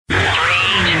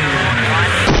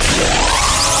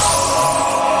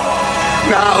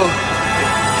Now,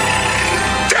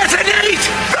 detonate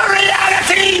the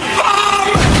reality bomb!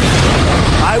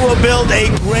 I will build a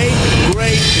great,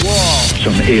 great wall.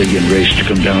 Some alien race to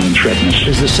come down and threaten us.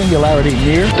 Is the singularity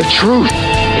near? The truth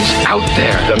is out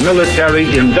there. The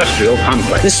military-industrial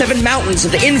complex. The 7 mountains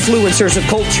of the influencers of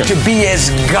culture. To be as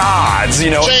gods,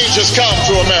 you know. Change has come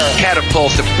to America.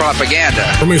 Catapult of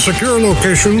propaganda. From a secure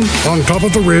location on top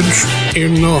of the ridge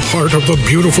in the heart of the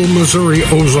beautiful Missouri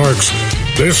Ozarks,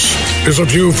 this is A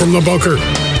View from the Bunker.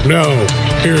 Now,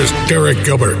 here's Derek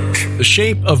Gilbert. The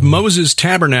shape of Moses'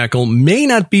 tabernacle may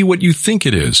not be what you think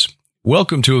it is.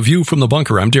 Welcome to A View from the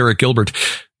Bunker. I'm Derek Gilbert.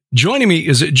 Joining me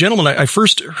is a gentleman I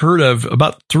first heard of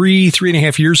about three and a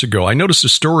half years ago. I noticed a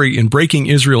story in Breaking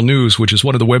Israel News, which is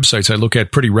one of the websites I look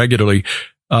at pretty regularly,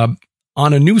 on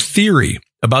a new theory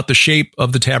about the shape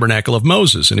of the tabernacle of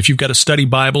Moses. And if you've got a study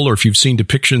Bible or if you've seen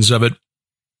depictions of it,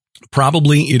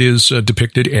 probably it is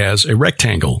depicted as a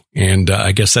rectangle. And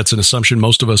I guess that's an assumption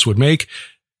most of us would make.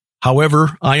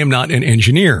 However, I am not an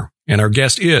engineer, and our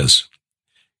guest is.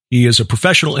 He is a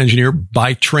professional engineer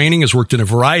by training, has worked in a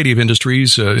variety of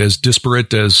industries as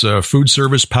disparate as food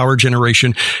service, power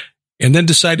generation, and then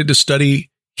decided to study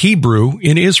Hebrew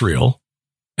in Israel,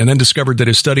 and then discovered that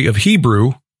his study of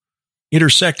Hebrew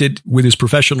intersected with his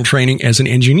professional training as an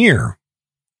engineer.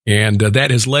 And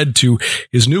that has led to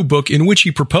his new book in which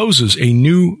he proposes a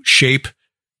new shape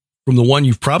from the one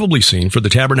you've probably seen for the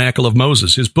Tabernacle of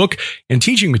Moses. His book and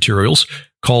teaching materials,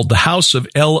 called The House of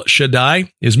El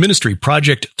Shaddai, is Ministry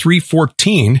Project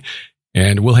 314,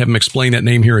 and we'll have him explain that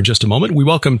name here in just a moment. We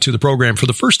welcome to the program for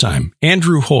the first time,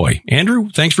 Andrew Hoy. Andrew,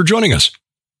 thanks for joining us.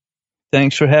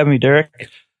 Thanks for having me, Derek.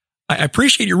 I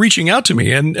appreciate you reaching out to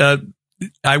me, and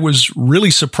I was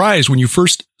really surprised when you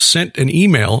first sent an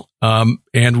email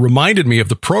and reminded me of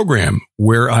the program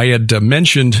where I had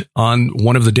mentioned on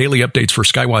one of the daily updates for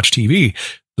Skywatch TV,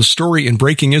 the story in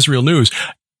Breaking Israel News.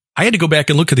 I had to go back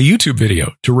and look at the YouTube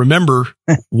video to remember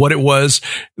what it was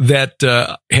that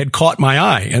had caught my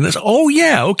eye. And that's, oh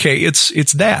yeah, okay,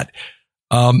 it's that.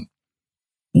 I'm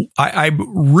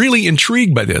really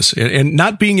intrigued by this, and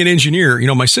not being an engineer. You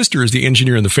know, my sister is the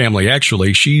engineer in the family.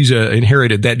 Actually, she's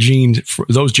inherited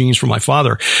those genes from my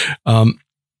father.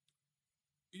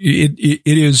 It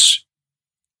is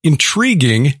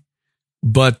intriguing,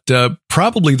 but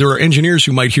probably there are engineers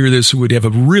who might hear this who would have a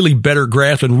really better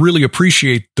grasp and really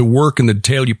appreciate the work and the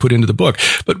detail you put into the book.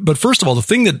 But first of all, the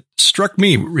thing that struck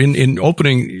me in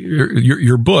opening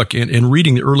your book and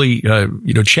reading the early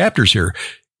chapters here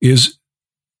is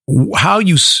how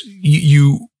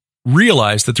you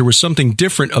realized that there was something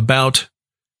different about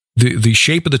the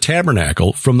shape of the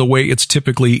tabernacle from the way it's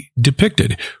typically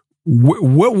depicted.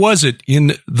 What was it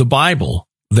in the Bible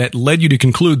that led you to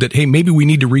conclude that, hey, maybe we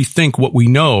need to rethink what we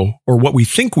know or what we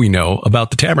think we know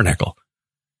about the tabernacle?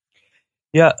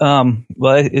 Yeah,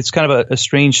 well, it's kind of a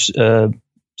strange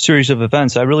series of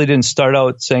events. I really didn't start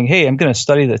out saying, hey, I'm going to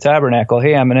study the tabernacle.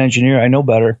 Hey, I'm an engineer. I know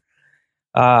better.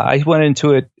 I went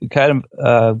into it,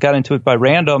 got into it by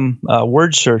random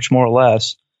word search, more or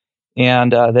less.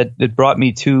 And that it brought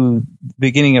me to the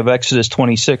beginning of Exodus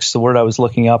 26, the word I was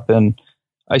looking up. And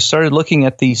I started looking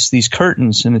at these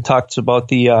curtains, and it talks about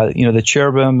the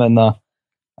cherubim and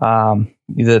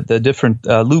the different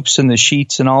loops in the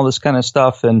sheets and all this kind of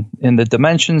stuff, and the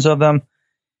dimensions of them.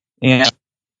 And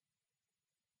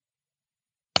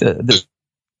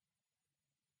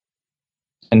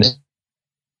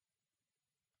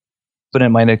but I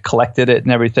might have collected it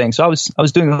and everything. So I was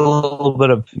doing a little bit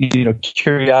of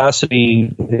curiosity,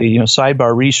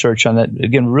 sidebar research on that.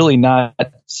 Again, really not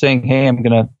saying, hey, I'm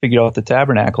going to figure out the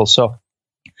tabernacle. So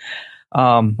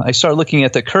I started looking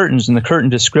at the curtains and the curtain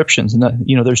descriptions, and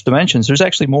there's dimensions. There's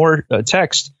actually more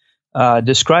text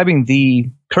describing the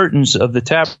curtains of the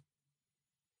tabernacle.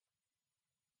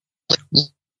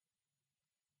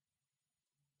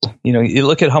 You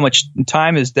look at how much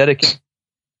time is dedicated.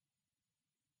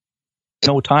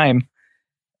 No time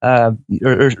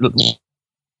or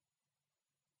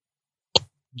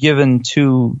given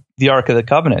to the Ark of the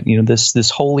Covenant, this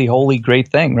holy, great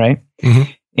thing, right?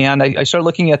 Mm-hmm. And I started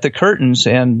looking at the curtains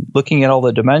and looking at all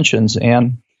the dimensions,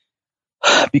 and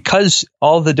because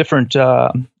all the different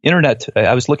internet,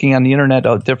 I was looking on the internet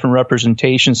at different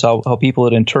representations, how people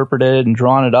had interpreted and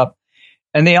drawn it up,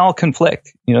 and they all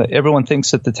conflict. Everyone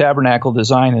thinks that the tabernacle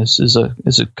design is a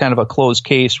kind of a closed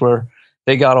case where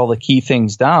they got all the key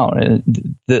things down,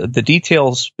 and the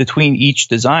details between each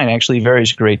design actually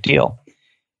varies a great deal.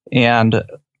 And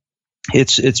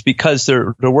it's because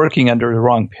they're working under the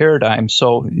wrong paradigm.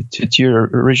 So to your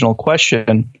original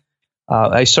question,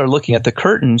 I started looking at the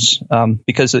curtains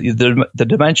because the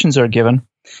dimensions are given,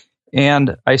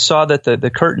 And I saw that the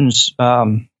curtains,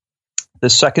 the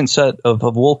second set of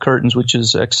wool curtains, which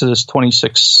is Exodus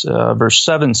 26, verse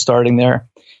 7, starting there,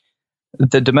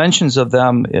 the dimensions of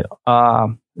them,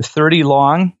 30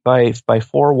 long by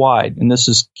 4 wide, and this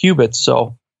is cubits.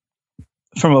 So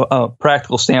from a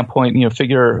practical standpoint,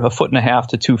 figure 1.5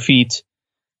 to 2 feet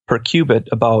per cubit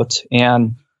about.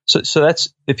 And so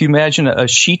that's, if you imagine a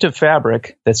sheet of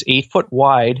fabric that's 8 foot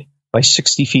wide by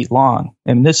 60 feet long.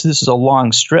 And this is a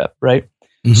long strip, right?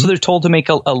 Mm-hmm. So they're told to make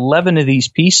 11 of these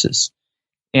pieces.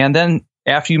 And then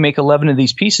after you make 11 of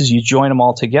these pieces, you join them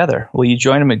all together. Well, you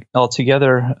join them all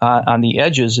together on the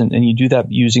edges, and you do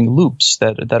that using loops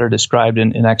that are described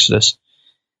in Exodus.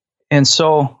 And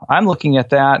so I'm looking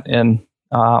at that, and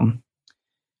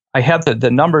I had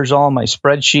the numbers all in my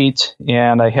spreadsheet,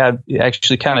 and I had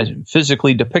actually kind of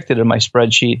physically depicted in my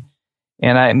spreadsheet.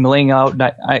 And I'm laying out,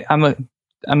 and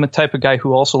I'm a type of guy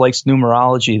who also likes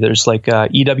numerology. There's like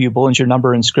E.W. Bullinger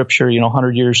number in Scripture,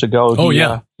 100 years ago.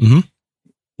 Mm-hmm.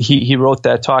 He wrote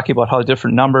that talking about how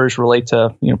different numbers relate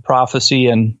to prophecy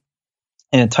and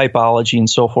typology and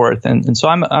so forth. And so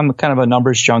I'm kind of a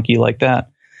numbers junkie like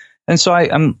that. And so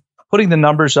I'm putting the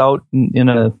numbers out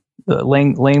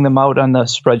laying them out on the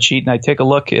spreadsheet, and I take a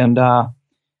look, and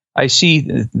I see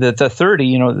that the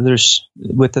 30, there's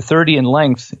with the 30 in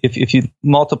length, if you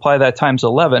multiply that times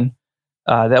 11,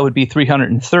 that would be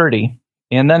 330.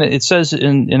 And then it says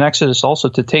in Exodus also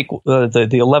to take the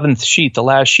 11th sheet, the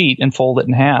last sheet, and fold it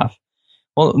in half.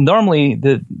 Well, normally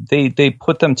they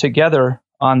put them together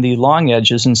on the long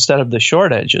edges instead of the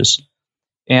short edges.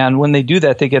 And when they do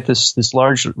that, they get this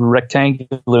large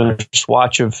rectangular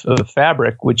swatch of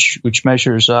fabric, which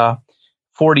measures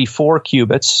 44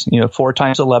 cubits. 4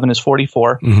 times 11 is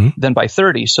 44, then by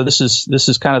 30. So this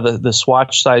is kind of the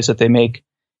swatch size that they make,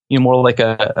 more like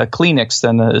a Kleenex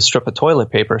than a strip of toilet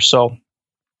paper. So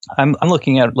I'm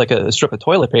looking at like a strip of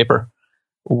toilet paper,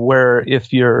 where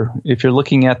if you're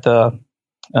looking at the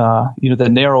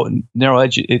the narrow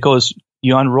edge, it goes,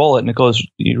 you unroll it and it goes,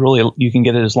 you can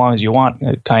get it as long as you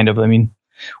want, kind of. I mean,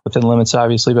 within limits,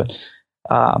 obviously, but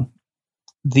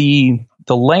the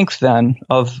length then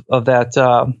of that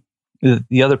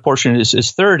the other portion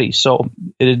is 30. So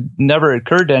it had never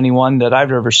occurred to anyone that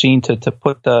I've ever seen to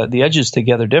put the edges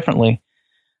together differently.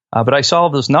 But I saw all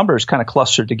those numbers kind of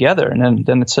clustered together, and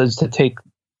then it says to take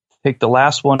the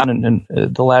last one and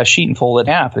the last sheet and fold it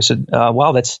in half. I said,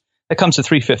 wow, that comes to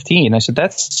 315. I said,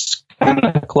 that's kind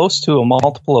of close to a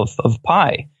multiple of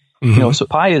pi. Mm-hmm. So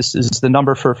pi is the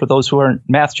number for those who aren't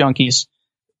math junkies.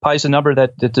 Pi is a number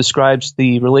that describes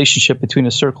the relationship between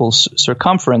a circle's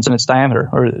circumference and its diameter,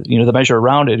 or the measure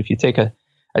around it. If you take a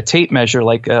tape measure,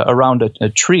 like around a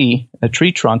tree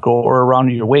trunk, or around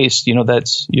your waist,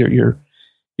 that's your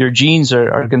genes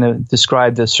are going to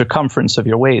describe the circumference of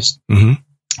your waist.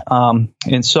 Mm-hmm.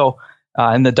 And so,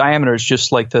 and the diameter is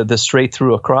just like the straight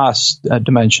through across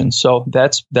dimension. So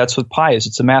that's what pi is.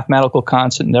 It's a mathematical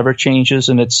constant, never changes,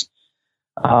 and it's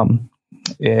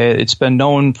been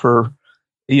known for,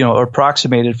 or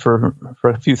approximated for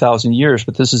a few thousand years,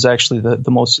 but this is actually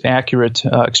the most accurate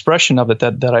expression of it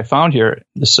that I found here.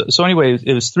 So anyway,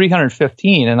 it was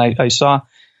 315, and I saw,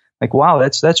 like, wow,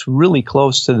 that's really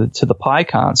close to the pi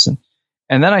constant.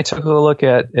 And then I took a look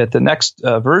at the next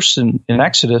verse in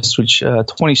Exodus, which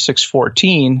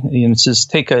 26:14, it says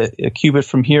take a cubit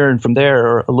from here and from there,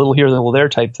 or a little here, a little there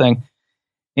type thing,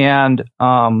 and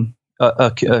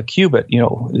a cubit.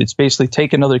 It's basically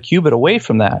take another cubit away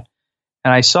from that.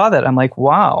 And I saw that, I'm like,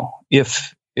 wow,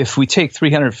 if we take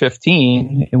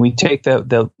 315 and we take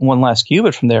the one last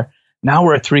cubit from there, now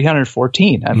we're at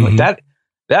 314. I'm like,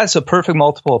 that's a perfect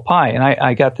multiple of pi. And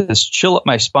I got this chill up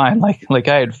my spine, like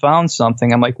I had found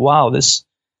something. I'm like, wow, this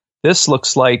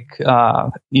looks like,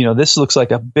 this looks like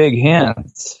a big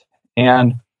hint.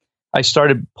 And I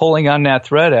started pulling on that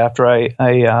thread after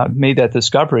I made that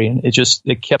discovery, and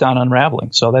it kept on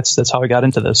unraveling. So that's how I got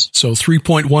into this. So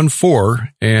 3.14,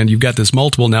 and you've got this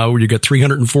multiple now where you get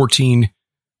 314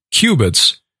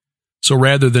 cubits. So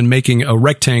rather than making a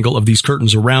rectangle of these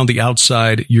curtains around the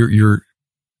outside, you're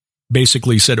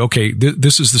basically said, okay,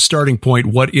 this is the starting point.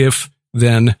 What if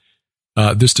then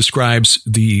this describes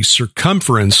the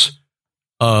circumference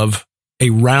of a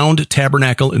round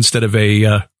tabernacle instead of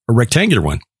a rectangular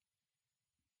one?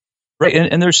 Right,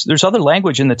 and there's other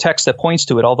language in the text that points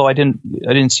to it. Although I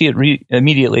didn't see it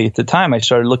immediately at the time, I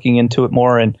started looking into it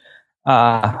more, and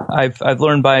I've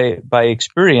learned by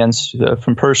experience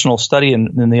from personal study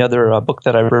and the other book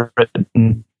that I've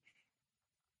written.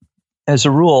 As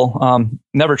a rule,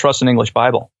 never trust an English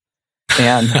Bible.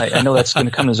 And I know that's going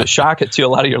to come as a shock to a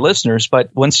lot of your listeners, but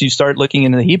once you start looking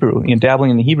into the Hebrew, dabbling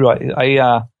in the Hebrew,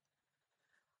 I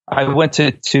I went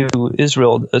to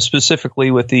Israel specifically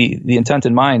with the intent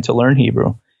in mind to learn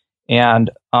Hebrew. And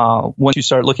once you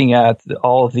start looking at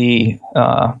all of the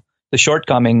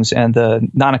shortcomings and the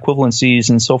non-equivalencies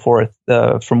and so forth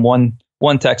from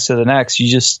one text to the next,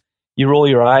 you roll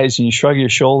your eyes and you shrug your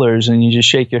shoulders and you just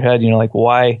shake your head. Like,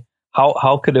 why?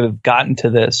 How could it have gotten to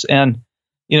this? And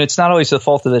it's not always the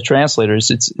fault of the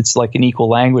translators. It's like an equal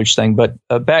language thing. But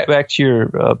back to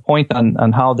your point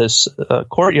on how this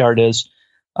courtyard is.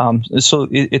 So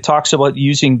it talks about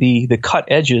using the cut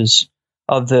edges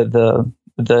of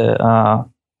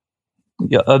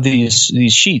of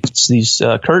these sheets, these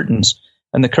curtains,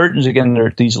 and the curtains again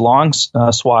are these long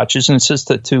swatches, and it says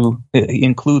to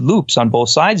include loops on both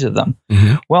sides of them.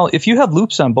 Mm-hmm. Well, if you have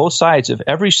loops on both sides of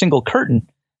every single curtain,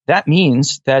 that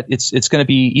means that it's going to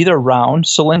be either round,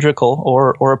 cylindrical,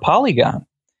 or a polygon.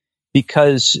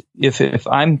 Because if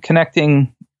I'm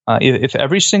connecting, if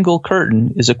every single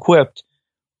curtain is equipped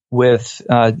with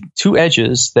two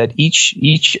edges, that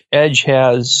each edge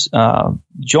has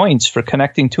joints for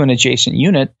connecting to an adjacent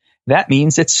unit, that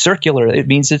means it's circular. It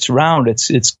means it's round.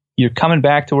 It's you're coming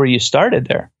back to where you started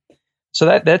there. So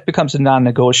that becomes a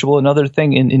non-negotiable. Another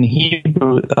thing in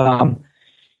Hebrew,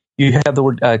 you have the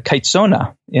word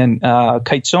kaitzona, and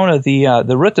kaitzona,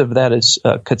 the root of that is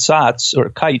katzatz or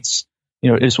kites.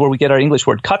 Is where we get our English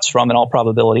word cuts from in all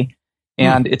probability.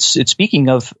 And it's speaking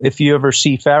of, if you ever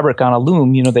see fabric on a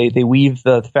loom, they weave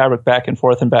the fabric back and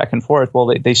forth and back and forth.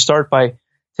 Well, they start by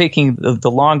taking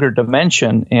the longer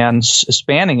dimension and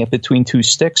spanning it between two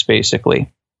sticks,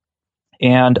 basically.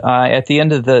 And at the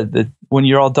end of when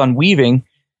you're all done weaving,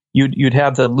 you'd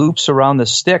have the loops around the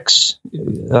sticks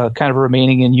kind of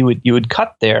remaining, and you would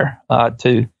cut there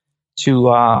to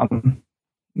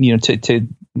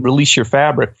release your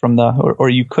fabric from or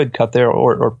you could cut there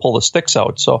or pull the sticks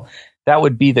out. So that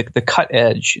would be the cut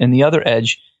edge, and the other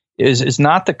edge is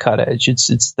not the cut edge.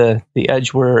 It's the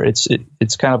edge where it's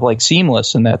kind of like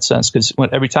seamless in that sense, because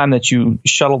every time that you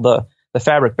shuttle the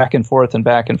fabric back and forth and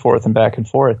back and forth and back and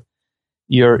forth,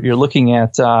 you're looking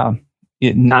at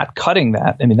it not cutting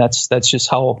that. I mean, that's just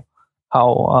how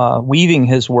weaving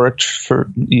has worked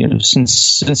for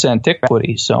since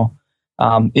antiquity. So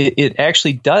it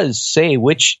actually does say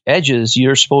which edges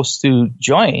you're supposed to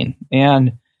join,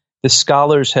 and the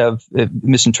scholars have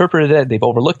misinterpreted it. They've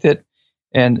overlooked it.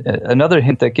 And another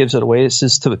hint that gives it away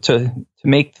is to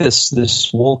make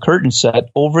this wool curtain set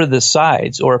over the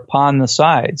sides or upon the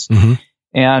sides. Mm-hmm.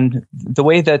 And the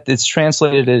way that it's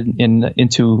translated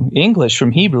into English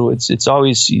from Hebrew,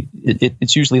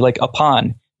 it's usually like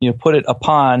upon. Put it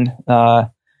upon.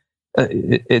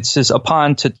 It says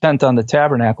upon to tent on the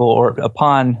tabernacle, or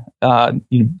upon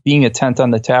being a tent on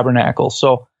the tabernacle.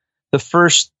 So the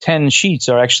first 10 sheets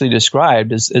are actually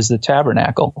described as the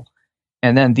tabernacle.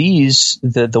 And then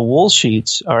the wool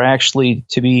sheets are actually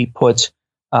to be put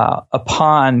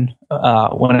upon.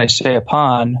 When I say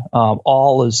upon,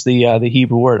 all is the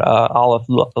Hebrew word, aleph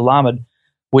lamed,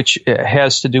 which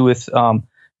has to do with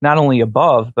not only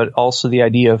above, but also the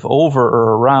idea of over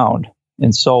or around.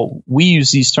 And so we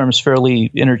use these terms fairly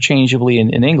interchangeably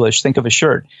in English. Think of a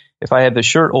shirt. If I have the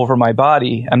shirt over my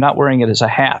body, I'm not wearing it as a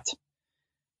hat.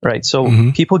 Right.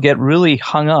 So people get really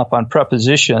hung up on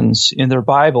prepositions in their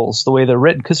Bibles, the way they're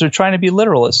written, because they're trying to be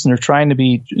literalists and they're trying to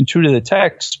be true to the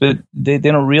text, but they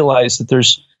don't realize that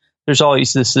there's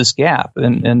always this gap.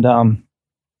 And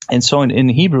so in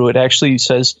Hebrew, it actually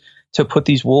says to put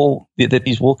these wool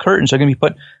curtains are going to be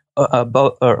put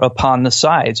above or upon the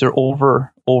sides or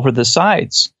over the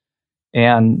sides.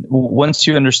 And once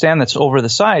you understand that's over the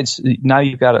sides, now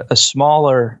you've got a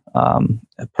smaller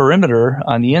perimeter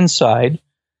on the inside.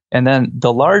 And then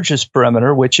the largest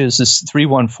perimeter, which is this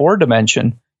 314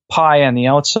 dimension, pi on the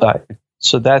outside.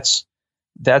 So that's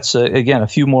again a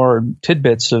few more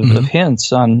tidbits of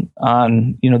hints on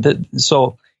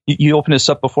so you opened this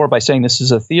up before by saying this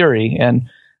is a theory, and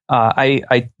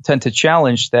I tend to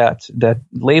challenge that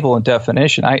label and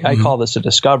definition. I call this a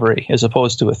discovery as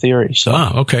opposed to a theory. So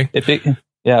okay,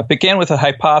 it began with a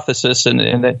hypothesis, and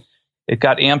it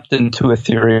got amped into a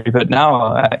theory, but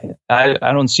now I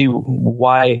don't see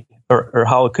why or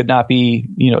how it could not be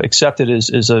accepted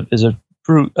as a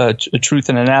truth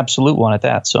and an absolute one at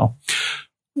that. So,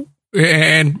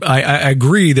 and I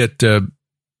agree that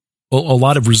a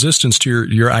lot of resistance to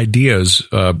your ideas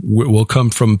will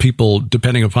come from people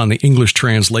depending upon the English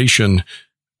translation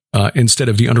instead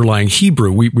of the underlying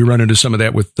Hebrew. We run into some of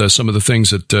that with some of the things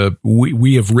that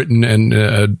we have written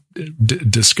and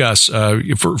discuss.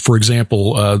 For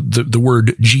example, the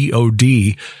word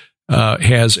God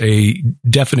has a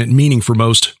definite meaning for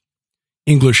most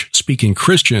English-speaking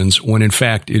Christians, when in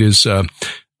fact it is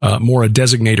more a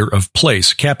designator of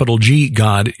place. Capital G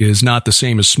God is not the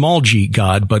same as small g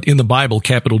God, but in the Bible,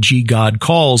 capital G God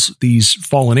calls these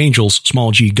fallen angels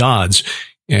small g gods.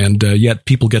 And yet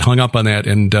people get hung up on that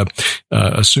and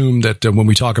assume that when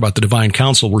we talk about the divine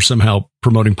council, we're somehow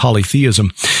promoting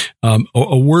polytheism.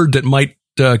 A word that might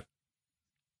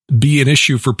be an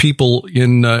issue for people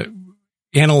in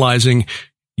analyzing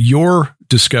your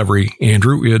discovery,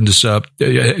 Andrew, is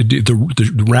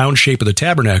the round shape of the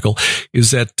tabernacle,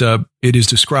 is that it is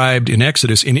described in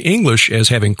Exodus in English as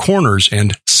having corners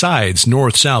and sides,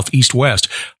 north, south, east, west.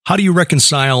 How do you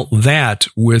reconcile that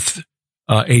with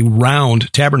a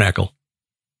round tabernacle?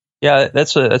 Yeah,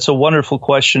 that's a wonderful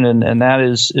question, and that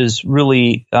is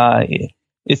really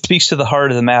it speaks to the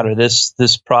heart of the matter.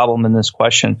 This problem and this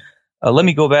question. Let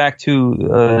me go back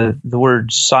to the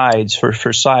word sides for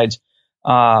sides.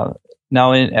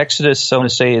 Now in Exodus, I want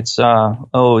to say it's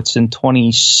in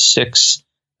 26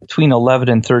 between 11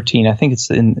 and 13. I think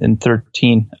it's in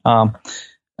 13. Off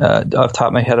the top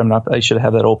of my head, I should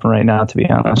have that open right now, to be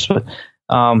honest. But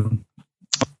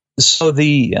so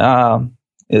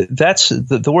that's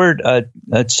the word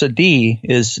tzadi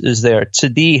is there.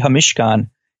 Tzadi hamishkan,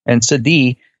 and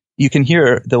tzadi, you can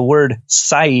hear the word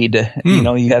side. You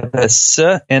know, you have a s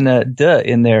and a d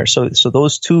in there. So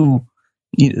those two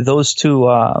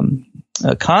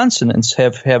consonants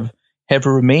have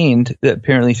remained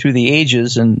apparently through the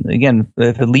ages, and again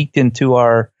have leaked into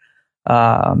our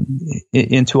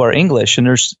English. And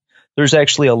there's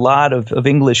actually a lot of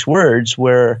English words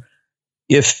where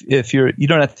if you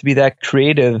don't have to be that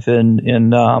creative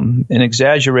and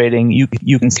exaggerating,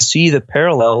 you can see the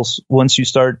parallels once you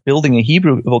start building a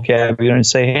Hebrew vocabulary and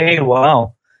say, hey,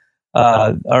 wow,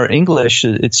 our English,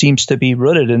 it seems to be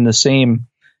rooted in the same.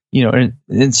 You know,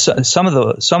 in some of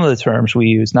the terms we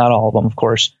use, not all of them, of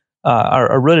course,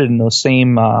 are rooted in those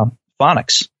same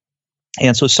phonics.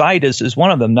 And so side is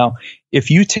one of them. Now,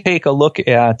 if you take a look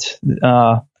at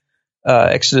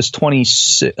Exodus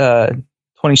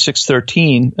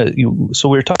 26:13, so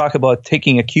we're talking about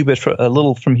taking a cubit a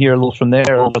little from here, a little from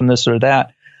there, a little from this or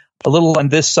that, a little on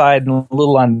this side and a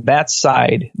little on that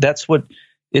side. That's what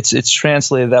it's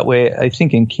translated that way, I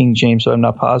think, in King James. So I'm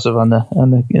not positive on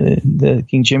the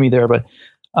King Jimmy there, but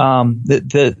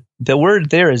the word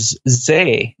there is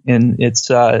zay, and it's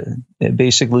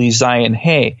basically Zion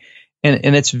hay,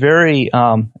 and it's very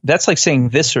that's like saying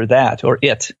this or that or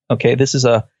it. Okay, this is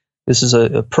a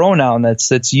pronoun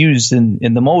that's used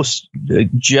in the most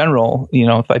general. You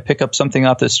know, if I pick up something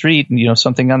off the street and, you know,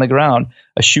 something on the ground,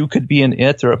 a shoe could be an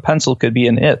it, or a pencil could be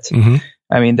an it. Mm-hmm.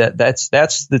 I mean, that's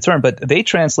the term, but they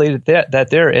translated that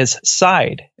there as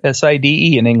side,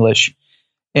 S-I-D-E in English.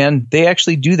 And they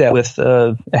actually do that with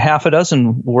a half a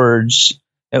dozen words.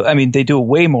 I mean, they do it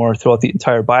way more throughout the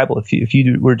entire Bible. If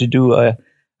you were to do a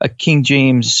King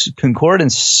James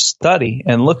concordance study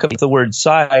and look up the word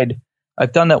side,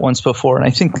 I've done that once before, and I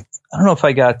don't know if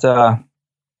I got 20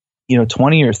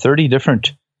 or 30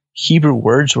 different Hebrew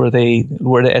words where they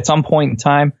at some point in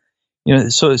time. You know,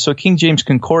 so King James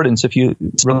Concordance, if you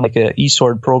run like a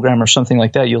eSword program or something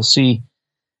like that, you'll see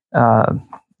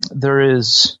there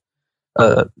is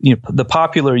the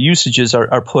popular usages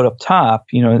are put up top,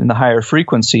 you know, in the higher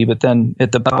frequency, but then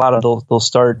at the bottom they'll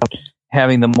start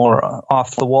having the more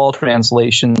off the wall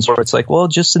translations, where it's like, well,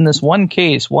 just in this one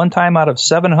case, one time out of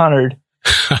 700,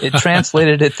 it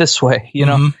translated it this way, you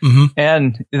know. Mm-hmm, mm-hmm.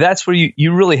 And that's where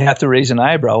you really have to raise an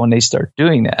eyebrow when they start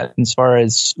doing that, as far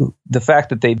as the fact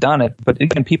that they've done it. But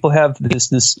again, people have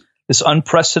this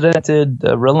unprecedented,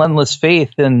 relentless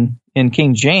faith in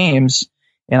King James,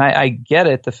 and I get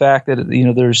it. The fact that, you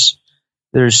know, there's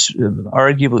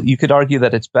arguable, you could argue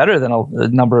that it's better than a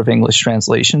number of English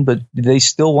translation, but they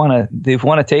still want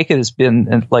to take it as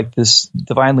been like this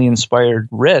divinely inspired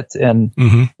writ and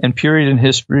period in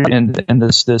history and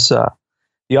this the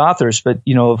authors. But,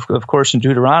 you know, of course in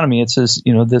Deuteronomy it says,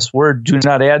 you know, this word, do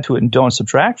not add to it and don't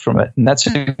subtract from it, and that's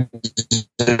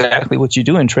exactly what you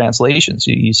do in translations.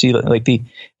 You see like the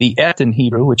et in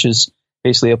Hebrew, which is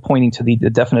basically pointing to the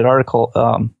definite article,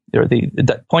 or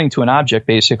pointing to an object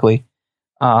basically.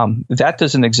 That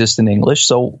doesn't exist in English.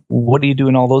 So what do you do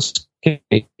in all those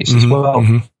cases? Mm-hmm, well,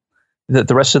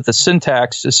 the rest of the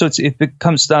syntax, so it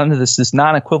comes down to this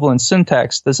non-equivalent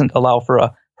syntax doesn't allow for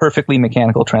a perfectly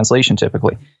mechanical translation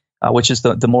typically, which is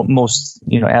the most,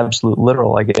 you know, absolute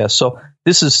literal, I guess. So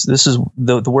this is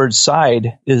the word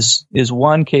side is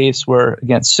one case where,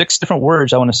 again, 6 different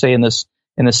words I want to say in this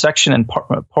section and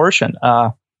portion,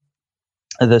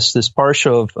 this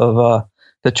parsha of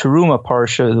the Teruma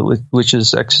parsha, which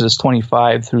is Exodus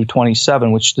 25 through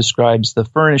 27, which describes the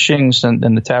furnishings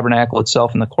and the tabernacle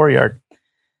itself and the courtyard.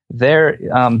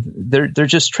 they're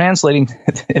just translating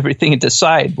everything into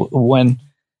side, when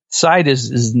side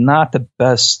is not the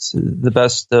best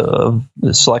of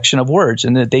the selection of words,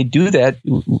 and that they do that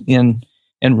in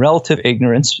relative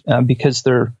ignorance because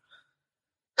they're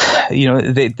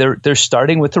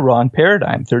starting with the wrong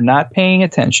paradigm. They're not paying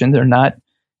attention. They're not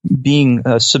being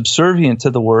subservient to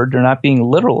the word. They're not being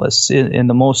literalists in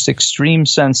the most extreme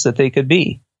sense that they could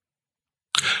be.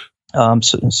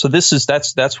 So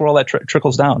that's where all that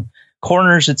trickles down.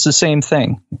 Corners, it's the same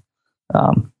thing.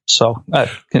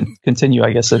 Continue.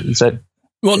 I guess is that.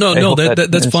 Well,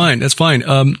 that's fine. That's fine.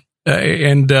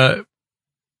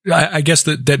 I guess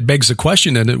that begs the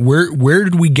question then: where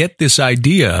did we get this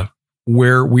idea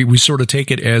where we sort of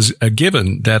take it as a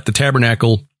given that the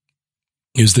tabernacle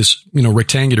is this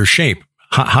rectangular shape?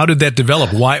 How did that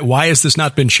develop? Why has this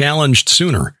not been challenged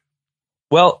sooner?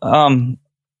 Well,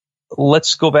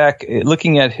 let's go back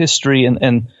looking at history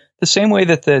and the same way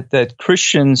that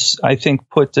Christians, I think,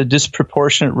 put a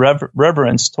disproportionate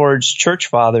reverence towards church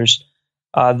fathers,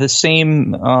 the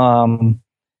same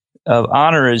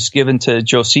honor is given to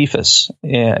Josephus.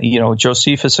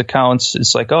 Josephus accounts,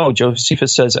 it's like,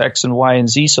 Josephus says X and Y and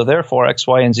Z, so therefore X,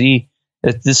 Y, and Z,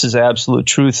 this is absolute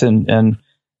truth, and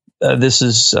this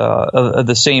is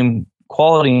the same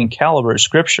quality and caliber as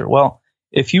Scripture. Well,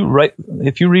 if you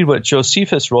read what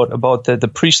Josephus wrote about the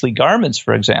priestly garments,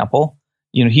 for example,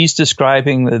 he's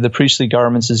describing the priestly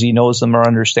garments as he knows them or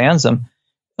understands them.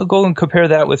 I'll go and compare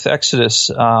that with Exodus.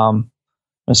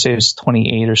 Let's say it's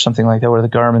 28 or something like that, where the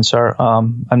garments are.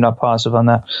 I'm not positive on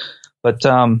that, but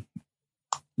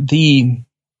the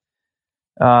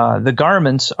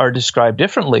garments are described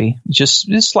differently, just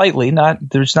slightly.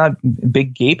 There's not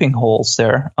big gaping holes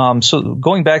there. So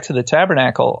going back to the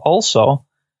tabernacle, also.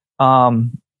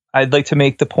 I'd like to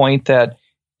make the point that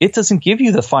it doesn't give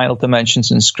you the final dimensions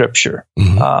in Scripture.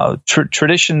 Mm-hmm.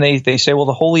 Tradition, they say, well,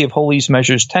 the Holy of Holies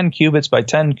measures 10 cubits by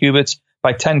 10 cubits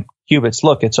by 10 cubits.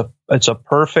 Look, it's a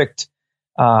perfect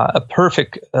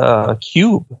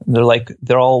cube.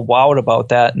 They're all wowed about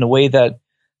that, and the way that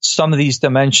some of these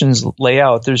dimensions lay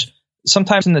out. There's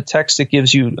sometimes in the text it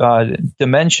gives you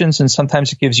dimensions, and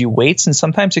sometimes it gives you weights, and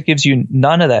sometimes it gives you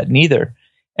none of that, neither.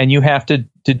 And you have to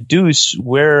deduce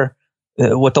what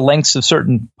the lengths of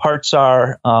certain parts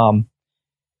are.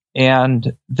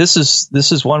 And this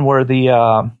is one where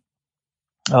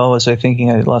was I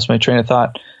thinking? I lost my train of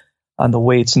thought on the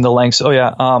weights and the lengths. So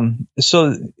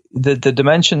the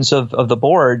dimensions of the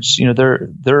boards,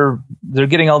 they're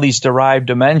getting all these derived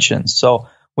dimensions. So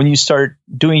when you start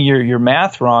doing your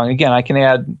math wrong, again, I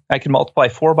can multiply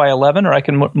 4 by 11, or I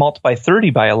can multiply 30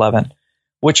 by 11.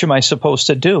 Which am I supposed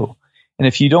to do? And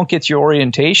if you don't get your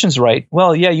orientations right,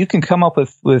 well, yeah, you can come up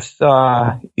with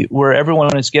where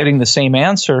everyone is getting the same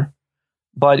answer,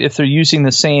 but if they're using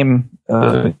the same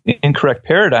incorrect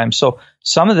paradigm. So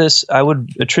some of this I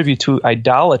would attribute to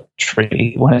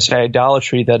idolatry. When I say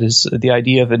idolatry, that is the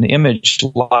idea of an image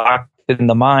locked in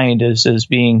the mind as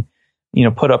being,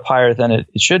 put up higher than it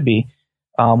should be.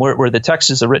 Where the text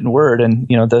is a written word, and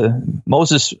the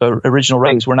Moses original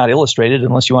writings were not illustrated,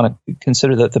 unless you want to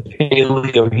consider that the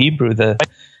Paleo Hebrew, the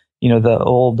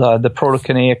old the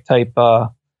Proto-Canaic type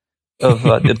of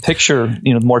the picture,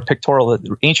 more pictorial.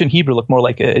 The ancient Hebrew looked more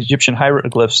like Egyptian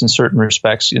hieroglyphs in certain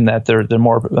respects, in that they're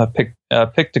more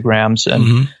pictograms,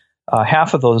 and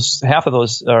half of those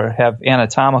have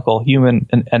anatomical human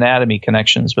anatomy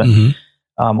connections, but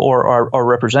or are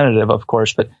representative, of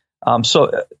course, but.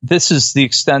 So this is the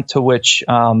extent to which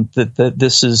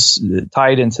this is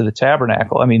tied into the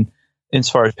tabernacle. I mean, as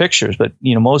far as pictures, but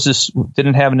Moses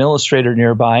didn't have an illustrator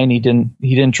nearby, and he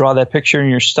didn't draw that picture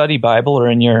in your study Bible or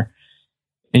in your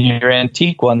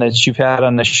antique one that you've had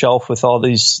on the shelf with all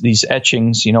these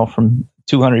etchings, from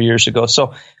 200 years ago.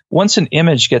 So once an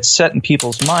image gets set in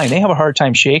people's mind, they have a hard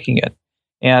time shaking it.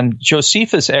 And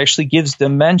Josephus actually gives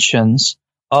dimensions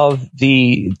of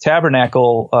the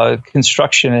tabernacle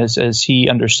construction as he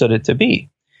understood it to be.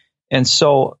 And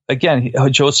so, again,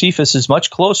 Josephus is much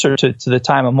closer to the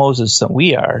time of Moses than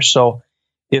we are. So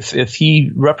if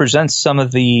he represents some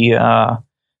of the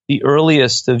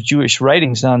earliest of Jewish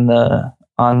writings on the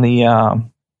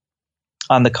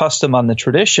custom, on the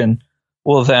tradition,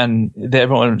 well, then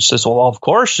everyone says, well, of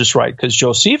course it's right, because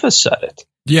Josephus said it.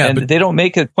 Yeah, and they don't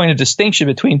make a point of distinction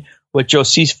between what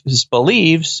Josephus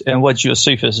believes and what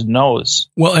Josephus knows.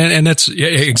 Well, and that's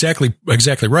exactly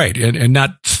right. And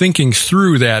not thinking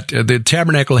through that the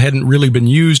tabernacle hadn't really been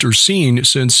used or seen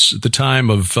since the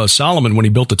time of Solomon when he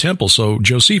built the temple. So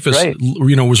Josephus,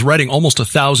 was writing almost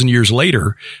 1,000 years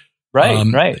later. Right. I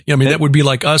mean, that would be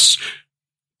like us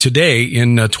today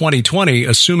in 2020,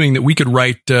 assuming that we could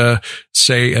write,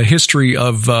 say, a history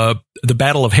of the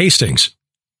Battle of Hastings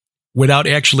without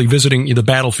actually visiting the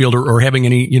battlefield or having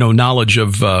any, knowledge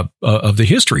of the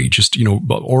history, just,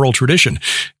 oral tradition.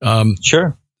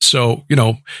 Sure. So,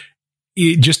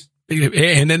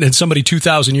 and then somebody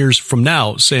 2,000 years from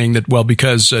now saying that, well,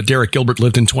 because Derek Gilbert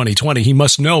lived in 2020, he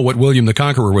must know what William the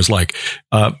Conqueror was like.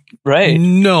 Right.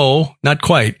 No, not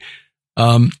quite.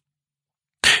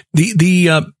 Getting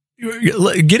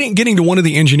to one of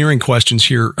the engineering questions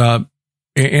here,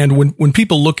 and when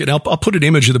people look at, I'll put an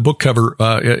image of the book cover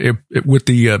with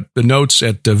the notes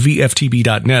at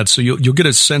vftb.net, so you'll get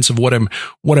a sense of what I'm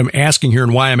asking here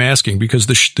and why I'm asking, because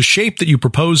the shape that you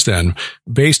propose then,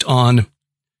 based on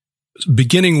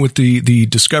beginning with the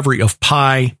discovery of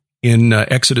pi in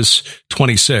Exodus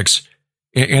 26,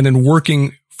 and then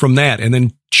working from that, and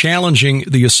then challenging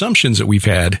the assumptions that we've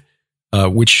had,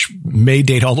 which may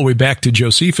date all the way back to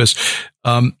Josephus.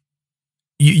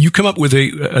 You come up with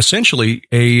essentially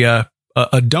a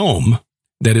dome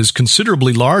that is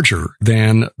considerably larger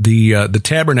than the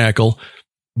tabernacle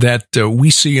that we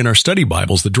see in our study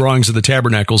Bibles, the drawings of the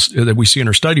tabernacles that we see in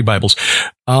our study Bibles.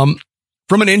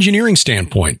 From an engineering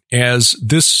standpoint, as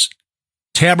this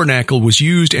tabernacle was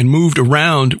used and moved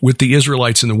around with the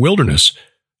Israelites in the wilderness,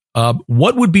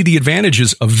 what would be the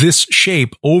advantages of this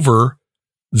shape over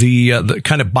the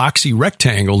kind of boxy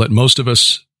rectangle that most of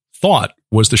us thought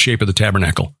was the shape of the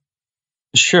tabernacle?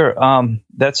 Sure.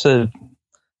 That's a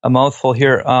mouthful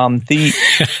here. Everyone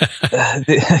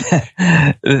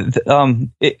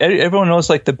knows,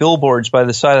 like, the billboards by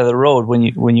the side of the road,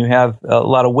 when you have a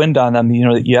lot of wind on them,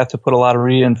 you have to put a lot of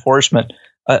reinforcement.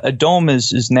 A dome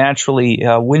is naturally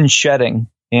wind shedding,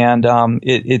 and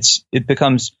it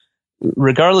becomes,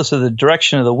 regardless of the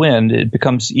direction of the wind, it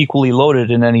becomes equally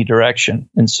loaded in any direction.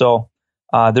 And so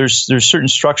there's certain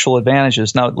structural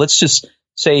advantages. Now, let's just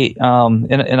say,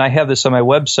 and I have this on my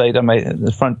website, on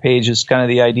the front page, is kind of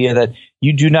the idea that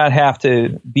you do not have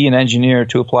to be an engineer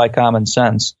to apply common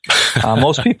sense.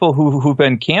 Most people who've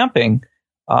been camping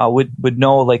would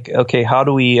know, like, okay, how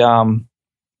do we,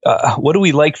 what do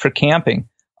we like for camping?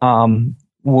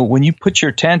 When you put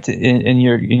your tent in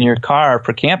your car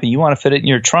for camping, you want to fit it in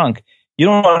your trunk. You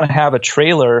don't want to have a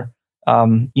trailer,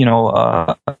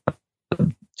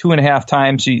 2.5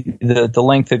 times the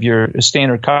length of your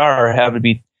standard car, or have to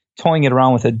be towing it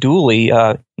around with a dually,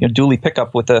 dually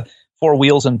pickup with the 4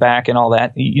 wheels and back and all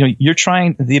that.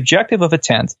 The objective of a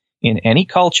tent in any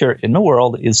culture in the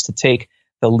world is to take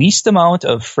the least amount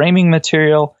of framing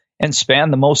material and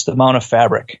span the most amount of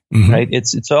fabric, right?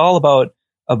 It's all about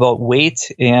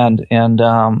weight and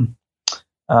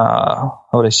how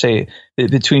would I say,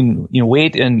 between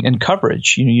weight and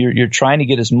coverage. You're trying to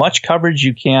get as much coverage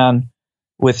you can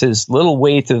with as little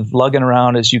weight of lugging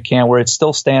around as you can, where it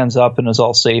still stands up and is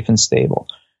all safe and stable,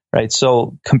 right?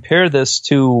 So compare this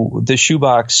to the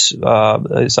shoebox,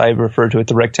 as I refer to it,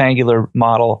 the rectangular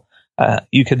model.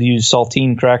 You could use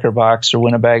Saltine Cracker Box or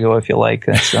Winnebago if you like.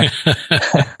 That's,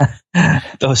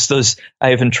 those I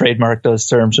haven't trademarked those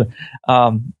terms.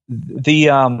 The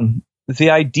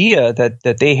idea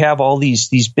that they have all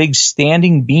these big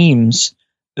standing beams,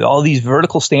 all these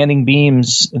vertical standing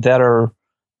beams that are,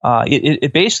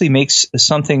 it basically makes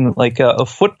something like a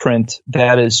footprint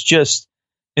that is just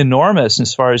enormous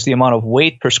as far as the amount of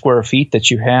weight per square feet that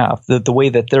you have. The way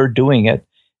that they're doing it,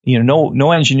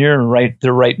 no engineer in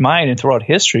their right mind and throughout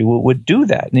history would do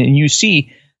that. And you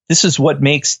see, this is what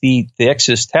makes the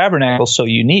Exodus Tabernacle so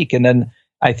unique. And then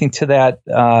I think to that,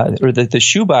 or the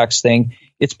shoebox thing,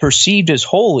 it's perceived as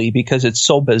holy because it's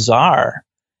so bizarre.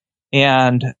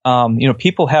 And,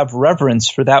 people have reverence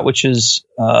for that which is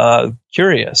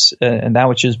curious and that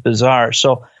which is bizarre.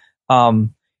 So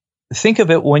think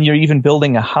of it when you're even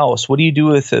building a house. What do you do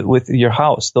with your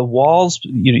house? The walls,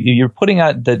 you're putting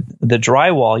out the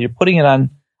drywall, you're putting it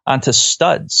onto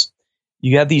studs.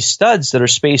 You have these studs that are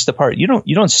spaced apart. You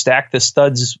don't stack the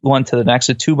studs one to the next,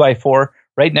 a 2x4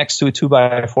 right next to a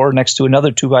 2x4 next to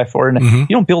another 2x4. And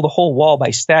you don't build a whole wall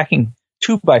by stacking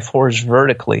 2x4s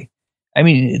vertically. I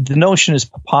mean, the notion is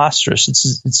preposterous.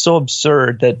 It's so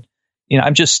absurd that,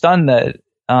 I'm just stunned that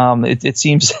it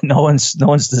seems that no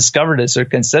one's discovered this or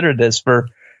considered this for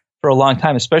a long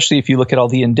time, especially if you look at all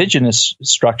the indigenous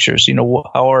structures.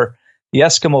 How are the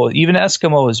Eskimos, even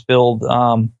Eskimos build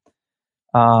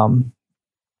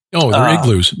they're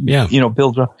igloos. Yeah.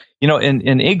 Build,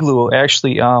 in igloo,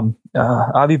 actually,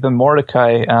 Avi Ben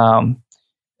Mordecai,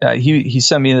 he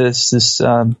sent me this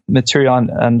material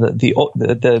on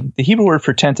the Hebrew word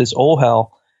for tent is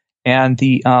ohel. and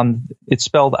it's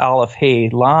spelled Aleph Hey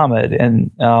Lamed,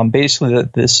 and basically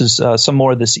this is some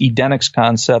more of this Edenics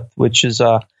concept, which is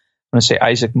I'm going to say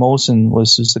Isaac Mosen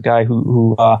is the guy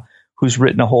who's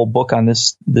written a whole book on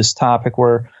this topic,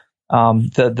 where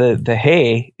the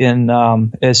Hey in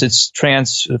as it's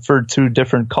transferred through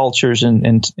different cultures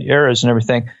and eras and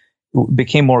everything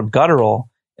became more guttural,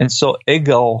 and so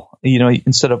Egel,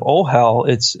 instead of Ohel,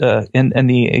 it's and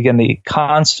the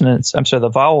consonants, the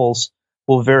vowels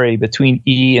will vary between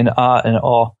E and A and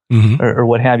O, or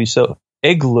what have you. So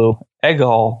Eglu,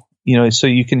 Egel, so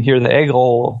you can hear the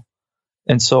Egel,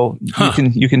 and so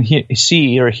you can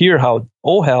see or hear how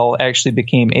Ohel actually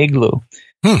became Eglu,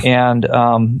 and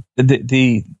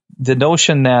the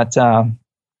notion that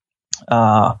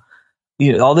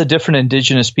all the different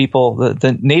indigenous people,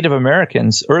 the Native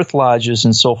Americans, earth lodges,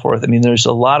 and so forth. I mean, there's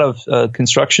a lot of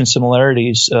construction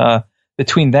similarities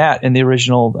between that and the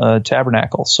original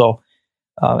tabernacle. So.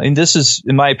 And this is,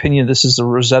 in my opinion, this is the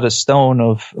Rosetta Stone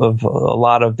of a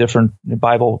lot of different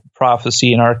Bible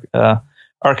prophecy and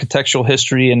architectural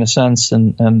history, in a sense,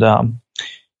 and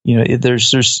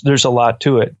there's a lot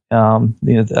to it. I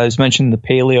was mentioning the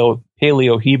Paleo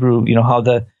Hebrew, how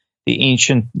the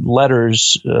ancient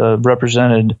letters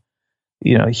represented,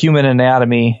 human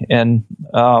anatomy, and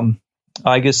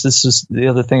I guess this is the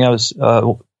other thing I was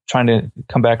trying to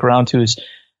come back around to is.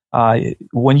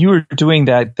 When you were doing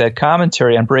that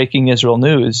commentary on Breaking Israel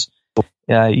News,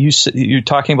 you're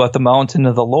talking about the mountain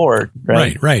of the Lord,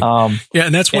 right? Right.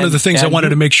 And that's one of the things I wanted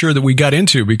to make sure that we got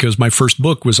into, because my first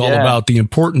book was all about the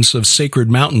importance of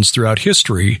sacred mountains throughout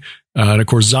history. And of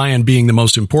course, Zion being the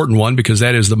most important one, because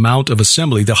that is the Mount of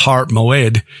Assembly, the Har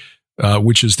Moed,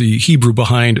 which is the Hebrew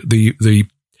behind the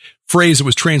phrase that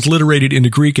was transliterated into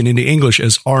Greek and into English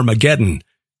as Armageddon.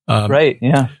 Right.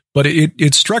 Yeah. But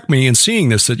it struck me in seeing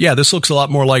this that, this looks a lot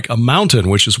more like a mountain,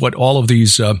 which is what all of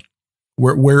these,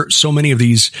 where so many of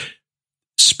these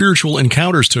spiritual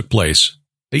encounters took place.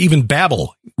 Even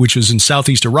Babel, which is in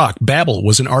southeast Iraq, Babel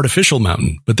was an artificial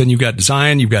mountain. But then you've got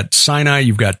Zion, you've got Sinai,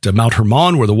 you've got Mount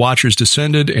Hermon, where the Watchers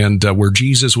descended, and where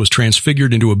Jesus was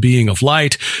transfigured into a being of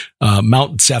light.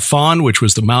 Mount Zaphon, which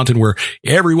was the mountain where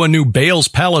everyone knew Baal's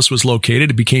palace was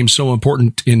located. It became so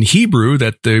important in Hebrew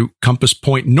that the compass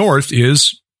point north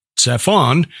is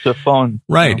Zaphon.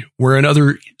 Right. Yeah. Where in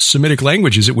other Semitic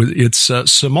languages, it's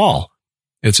Semal.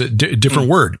 It's a different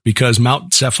word, because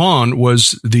Mount Zaphon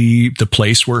was the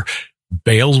place where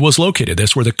Baal was located.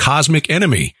 That's where the cosmic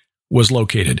enemy was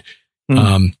located.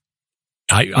 Interesting.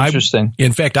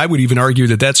 In fact, I would even argue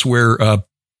that that's where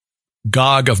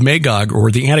Gog of Magog, or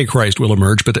the Antichrist, will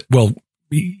emerge. But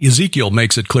Ezekiel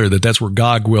makes it clear that that's where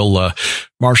Gog will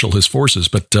marshal his forces.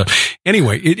 But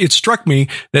anyway, it struck me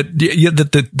that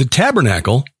the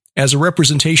tabernacle, as a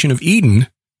representation of Eden,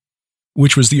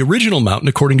 which was the original mountain,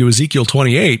 according to Ezekiel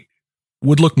 28,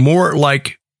 would look more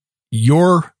like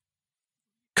your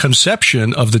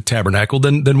conception of the tabernacle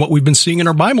than what we've been seeing in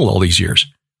our Bible all these years.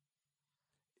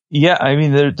 Yeah, I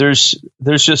mean, there's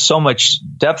just so much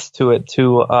depth to it.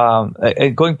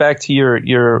 Going back to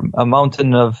your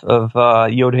mountain of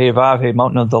Yod-Heh-Vav-Heh,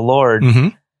 mountain of the Lord.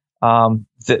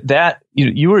 That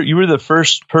you were the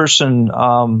first person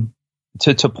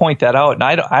to point that out, and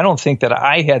I don't think that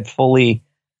I had fully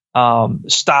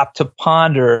stopped to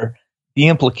ponder the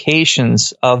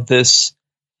implications of this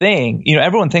thing.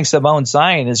 Everyone thinks that Mount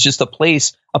Zion is just a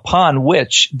place upon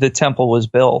which the temple was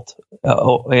built,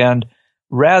 and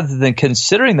rather than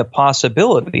considering the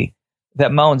possibility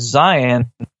that Mount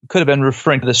Zion could have been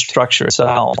referring to the structure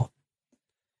itself.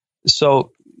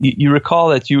 So you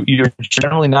recall that you're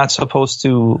generally not supposed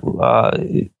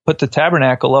to put the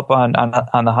tabernacle up on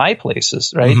the high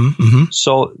places, right?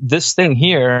 So this thing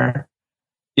here,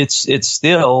 it's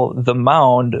still the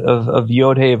mound of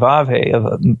Yod-Heh-Vav-Heh,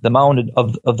 of the mound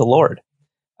of the Lord.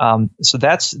 So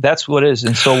that's what it is.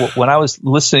 And so when I was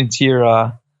listening to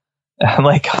your, I'm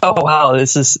like, oh wow,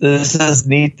 this is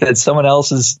neat that someone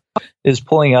else is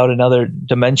pulling out another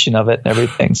dimension of it and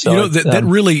everything. So that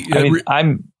really,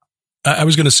 I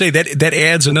was going to say that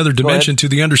adds another dimension to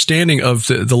the understanding of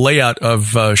the layout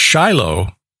of Shiloh.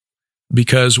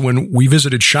 Because when we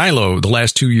visited Shiloh the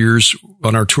last 2 years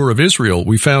on our tour of Israel,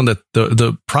 we found that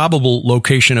the probable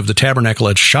location of the tabernacle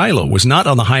at Shiloh was not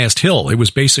on the highest hill. It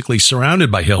was basically surrounded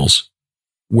by hills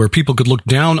where people could look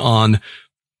down on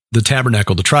the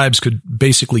tabernacle. The tribes could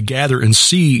basically gather and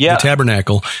see the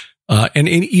tabernacle. And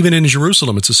even in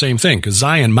Jerusalem, it's the same thing, because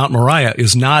Zion, Mount Moriah,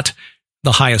 is not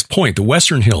the highest point. The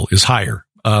western hill is higher.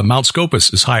 Mount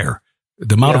Scopus is higher.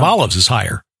 The Mount of Olives is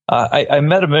higher. I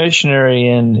met a missionary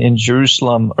in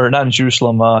Jerusalem, or not in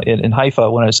Jerusalem, in Haifa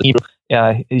when I was in Hebrew.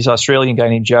 He's an Australian guy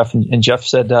named Jeff, and Jeff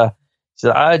said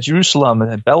Jerusalem,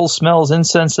 and bells, smells,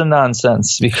 incense, and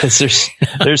nonsense, because there's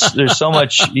so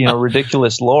much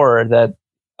ridiculous lore that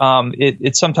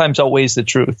it sometimes outweighs the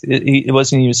truth. It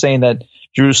wasn't even saying that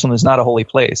Jerusalem is not a holy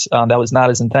place. That was not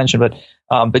his intention, but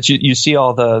you see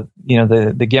all the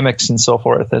the gimmicks and so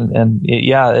forth, and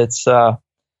it's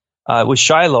with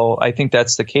Shiloh. I think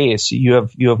that's the case. You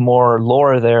have more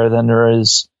lore there than there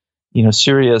is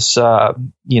serious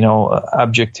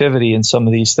objectivity in some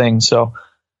of these things. So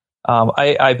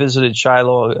I visited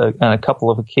Shiloh on a couple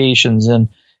of occasions, and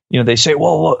they say,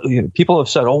 well, people have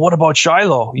said, oh, what about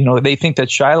Shiloh? They think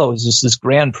that Shiloh is just this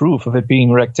grand proof of it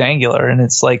being rectangular, and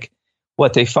it's like,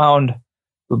 what, they found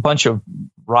a bunch of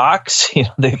rocks,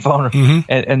 they found,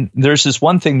 and there's this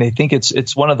one thing, they think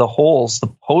it's one of the holes,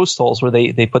 the post holes where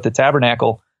they put the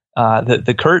tabernacle,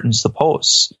 the curtains, the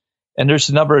posts. And there's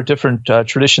a number of different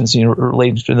traditions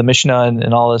related to the Mishnah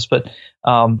and all this. But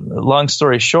long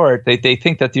story short, they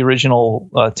think that the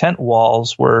original tent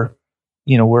walls were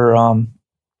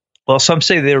some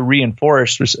say they're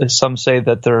reinforced. Some say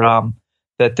that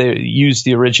that they used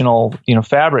the original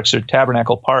fabrics or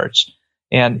tabernacle parts.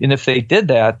 And if they did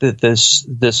that,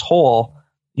 this hole,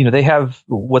 they have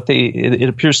it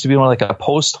appears to be more like a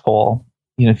post hole.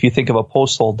 If you think of a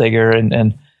post hole digger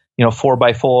and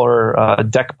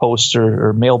 4x4 deck post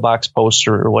or mailbox post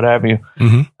or whatever.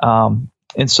 And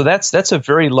so that's a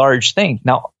very large thing.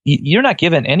 Now, you're not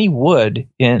given any wood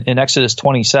in Exodus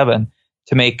 27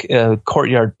 to make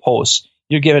courtyard posts.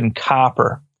 You're given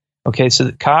copper. Okay, so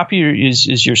the copper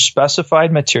is your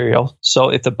specified material. So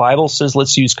if the Bible says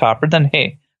let's use copper, then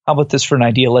hey, how about this for an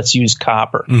idea? Let's use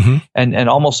copper. And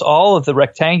almost all of the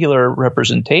rectangular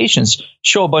representations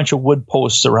show a bunch of wood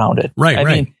posts around it. I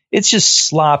mean, it's just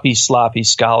sloppy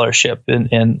scholarship,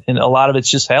 and a lot of it's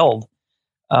just held.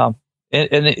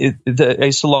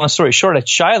 It's a long story short. At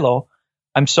Shiloh,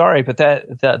 I'm sorry, but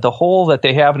that the hole that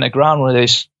they have in the ground where they,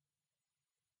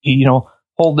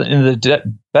 hold it in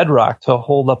the bedrock to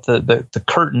hold up the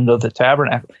curtain of the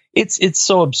tabernacle, it's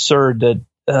so absurd that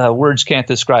words can't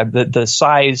describe the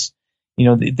size.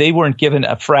 They weren't given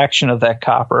a fraction of that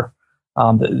copper.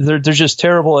 They're just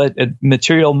terrible at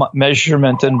material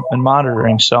measurement and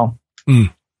monitoring. So,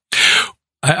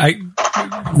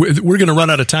 we're going to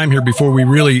run out of time here before we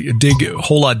really dig a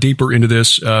whole lot deeper into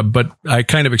this. But I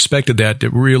kind of expected that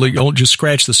really just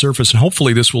scratch the surface, and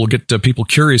hopefully this will get people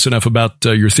curious enough about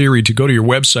your theory to go to your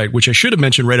website, which I should have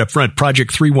mentioned right up front,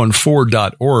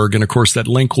 project314.org. And of course, that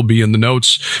link will be in the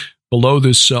notes below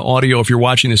this audio. If you're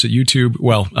watching this at YouTube,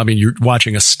 well, I mean, you're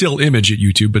watching a still image at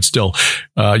YouTube, but still,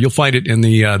 you'll find it in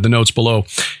the notes below.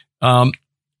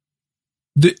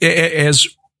 As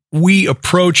we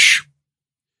approach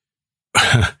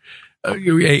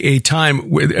a time,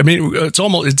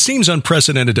 it seems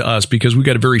unprecedented to us because we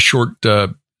got a very short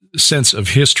sense of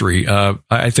history.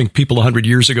 I think people 100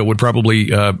 years ago would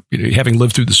probably, having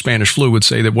lived through the Spanish flu, would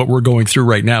say that what we're going through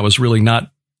right now is really not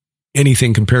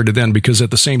anything compared to then, because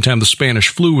at the same time the Spanish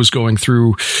flu was going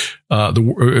through,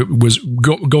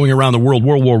 going around the world.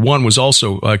 World War I was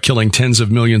also killing tens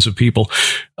of millions of people.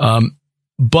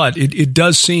 But it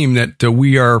does seem that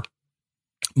we are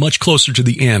much closer to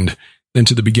the end than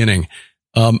to the beginning.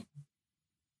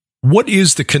 What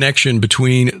is the connection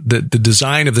between the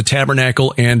design of the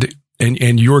tabernacle and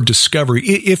your discovery,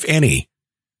 if any,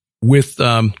 with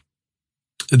the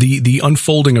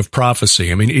unfolding of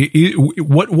prophecy? I mean,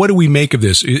 what do we make of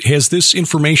this? Has this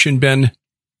information been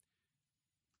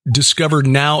discovered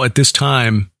now at this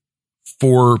time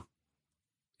for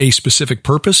a specific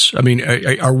purpose? I mean,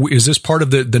 is this part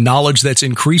of the knowledge that's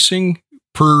increasing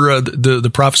per the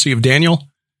prophecy of Daniel?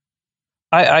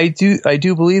 I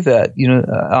do believe that. You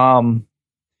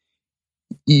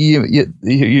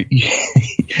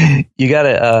got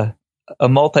a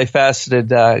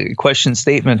multifaceted question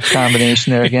statement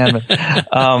combination there again.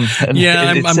 I'm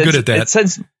good at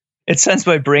that. It sends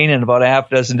my brain in about a half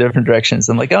dozen different directions.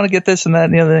 I'm like, I want to get this and that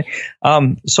and the other thing.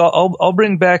 So I'll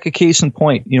bring back a case in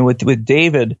point. With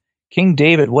David, King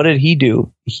David, what did he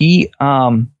do? He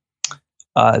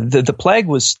the plague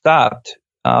was stopped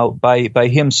by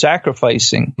him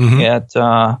sacrificing at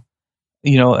on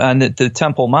the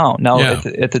Temple Mount. Now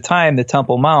at the time, the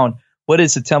Temple Mount. What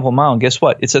is the Temple Mount? Guess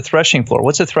what? It's a threshing floor.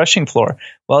 What's a threshing floor?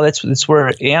 Well, it's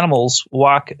where animals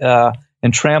walk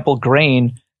and trample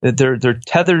grain. They're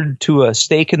tethered to a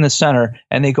stake in the center,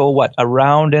 and they go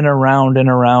around and around and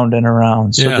around and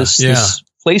around. So this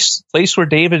place where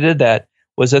David did that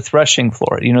was a threshing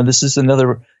floor. This is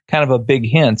another kind of a big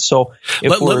hint. So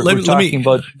if we're talking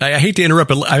about, I hate to interrupt,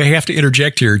 but I have to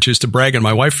interject here just to brag on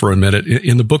my wife for a minute.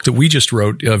 In the book that we just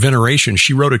wrote, Veneration,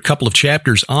 she wrote a couple of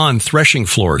chapters on threshing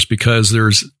floors because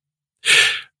there's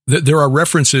There are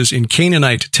references in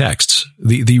Canaanite texts,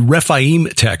 the Rephaim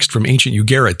text from ancient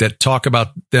Ugarit, that talk about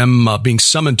them being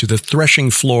summoned to the threshing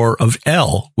floor of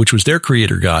El, which was their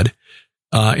creator god.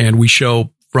 And we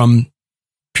show from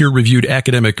peer-reviewed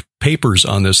academic papers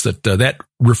on this that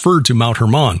referred to Mount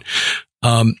Hermon.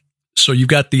 So you've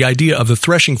got the idea of the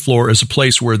threshing floor as a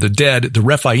place where the dead, the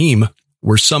Rephaim,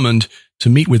 were summoned to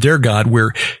meet with their God,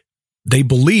 where they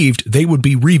believed they would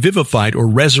be revivified or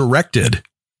resurrected.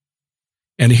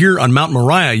 And here on Mount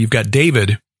Moriah, you've got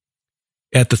David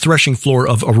at the threshing floor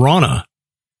of Arana,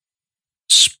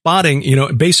 spotting,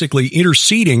 basically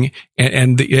interceding,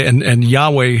 and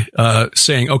Yahweh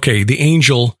saying, okay, the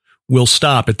angel will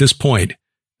stop at this point.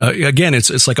 Again,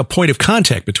 it's like a point of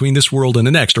contact between this world and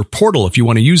the next, or portal, if you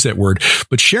want to use that word.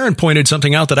 But Sharon pointed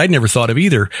something out that I'd never thought of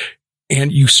either.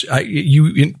 And it's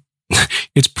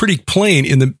pretty plain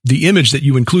in the image that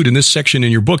you include in this section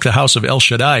in your book, The House of El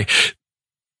Shaddai.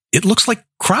 It looks like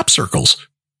crop circles.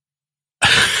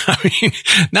 I mean,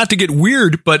 not to get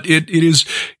weird, but it is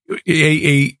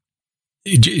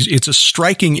it's a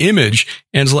striking image.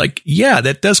 And it's like, yeah,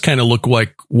 that does kind of look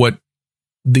like what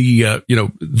the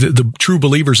true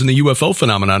believers in the UFO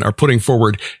phenomenon are putting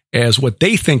forward as what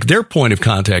they think their point of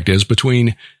contact is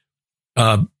between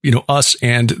us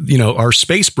and, our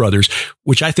space brothers,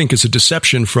 which I think is a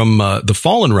deception from the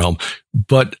fallen realm.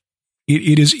 But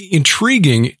it is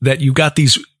intriguing that you got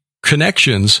these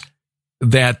connections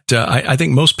that I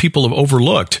think most people have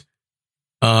overlooked,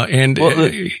 coming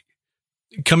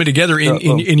together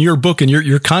in your book and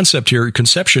your concept here,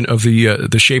 conception of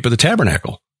the shape of the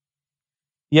tabernacle.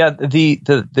 Yeah,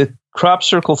 the crop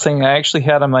circle thing I actually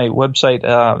had on my website.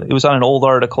 It was on an old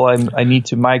article. I need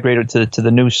to migrate it to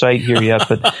the new site here yet.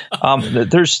 But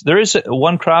there is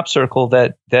one crop circle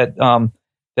that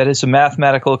is a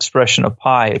mathematical expression of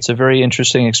pi. It's a very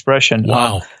interesting expression.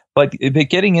 Wow. But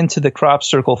getting into the crop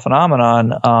circle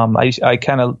phenomenon, I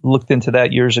kind of looked into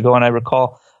that years ago, and I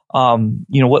recall,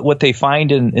 what they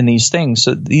find in these things.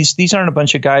 So these aren't a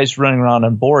bunch of guys running around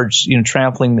on boards,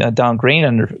 trampling down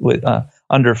grain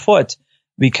underfoot,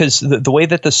 because the way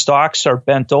that the stalks are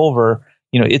bent over,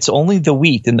 it's only the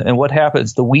wheat, and what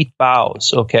happens? The wheat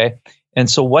bows, okay. And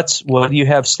so what do you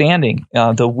have standing?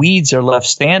 The weeds are left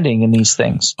standing in these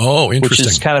things. Oh, interesting.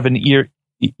 Which is kind of an ear.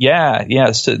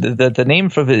 Yeah. So the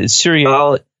name for it is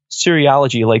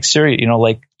cerealogy, like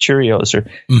like Cheerios, or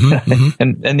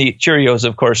and the Cheerios,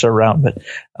 of course, are round.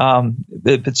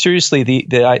 But seriously,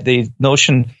 the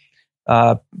notion,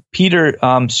 Peter,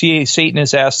 Satan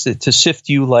is asked to sift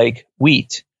you like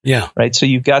wheat. Yeah. Right. So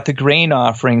you've got the grain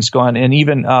offerings going, and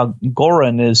even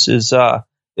Goran is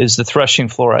the threshing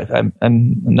floor. I'm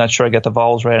not sure I got the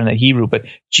vowels right in the Hebrew, but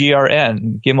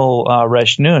GRN, Gimel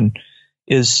Resh Nun,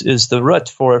 is the root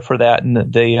for that,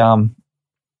 and they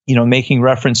making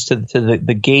reference to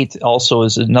the gate also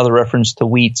is another reference to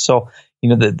wheat. So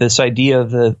this idea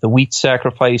of the wheat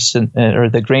sacrifice or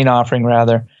the grain offering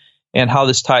rather, and how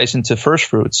this ties into first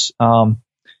fruits. So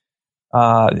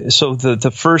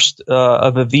the first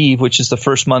of Aviv, which is the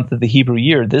first month of the Hebrew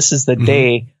year, this is the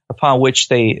day upon which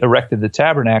they erected the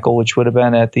tabernacle, which would have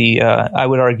been at the I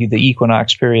would argue the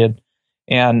equinox period.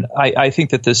 And I think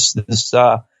that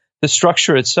the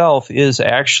structure itself is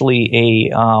actually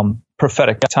a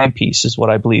prophetic timepiece, is what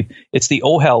I believe. It's the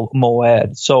Ohel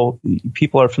Moed. So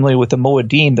people are familiar with the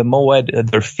Moedim, the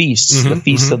Moed, their feasts, the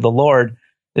feasts of the Lord.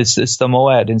 It's the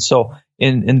Moed. And so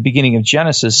in the beginning of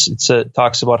Genesis, it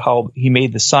talks about how he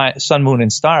made the sun, moon,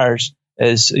 and stars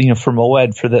as for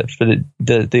Moed, for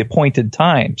the appointed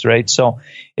times, right? So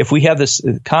if we have this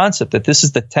concept that this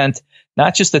is the tent,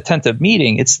 not just the tent of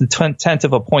meeting, it's the tent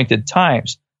of appointed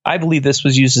times. I believe this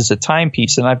was used as a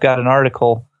timepiece, and I've got an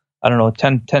article,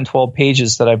 10, 12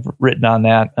 pages that I've written on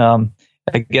that.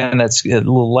 Again, that's a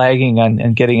little lagging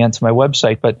on getting onto my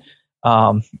website, but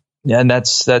and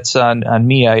that's on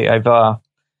me.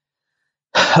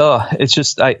 It's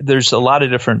just there's a lot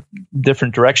of different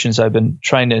directions I've been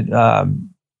trying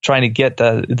to get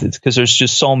because there's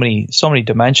just so many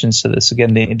dimensions to this.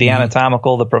 Again, the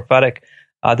anatomical, the prophetic,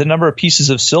 the number of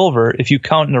pieces of silver, if you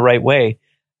count in the right way.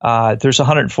 There's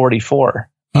 144,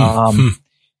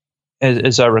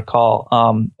 as I recall.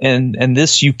 And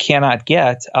this you cannot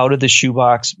get out of the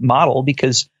shoebox model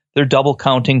because they're double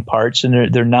counting parts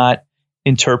and they're not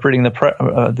interpreting the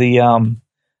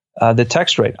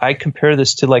text right. I compare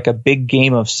this to like a big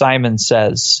game of Simon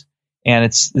Says, and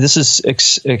this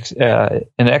is an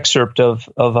excerpt of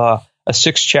a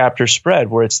 6-chapter spread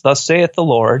where it's "Thus saith the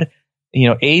Lord,"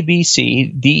 A, B, C,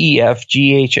 D, E, F,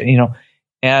 G, H,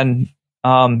 and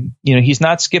he's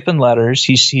not skipping letters.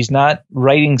 He's not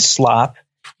writing slop.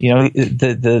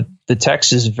 The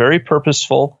text is very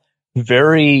purposeful.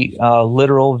 very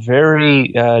literal,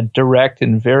 very direct,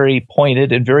 and very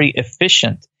pointed, and very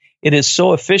efficient. It is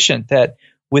so efficient that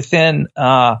within,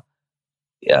 probably,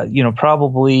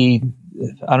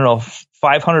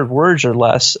 500 words or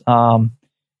less,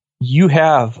 you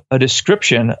have a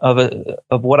description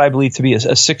of what I believe to be a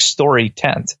 6-story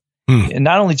tent. And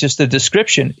not only just a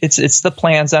description, it's the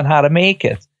plans on how to make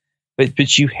it.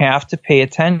 But you have to pay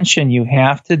attention. You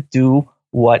have to do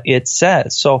what it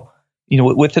says. So,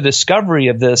 with the discovery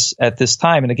of this at this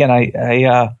time, and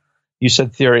again, you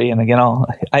said theory, and again,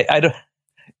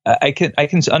 I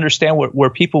can understand where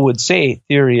people would say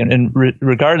theory, and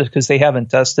regardless, because they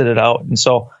haven't tested it out. And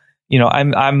so,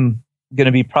 I'm going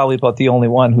to be probably about the only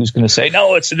one who's going to say,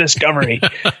 no, it's a discovery.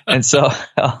 And so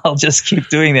I'll just keep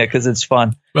doing that because it's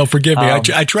fun. Well, forgive me.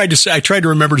 I tried to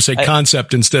remember to say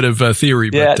concept instead of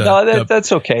theory. Yeah, but,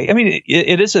 that's okay. I mean,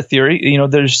 it is a theory.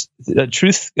 There's a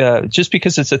truth. Just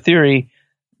because it's a theory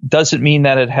doesn't mean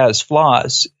that it has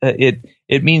flaws. It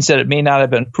means that it may not have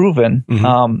been proven,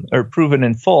 or proven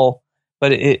in full,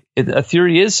 but a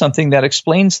theory is something that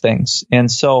explains things. And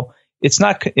so it's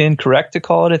not incorrect to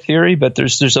call it a theory, but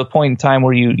there's a point in time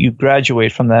where you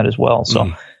graduate from that as well.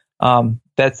 So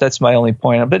that's my only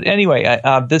point. But anyway,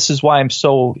 this is why I'm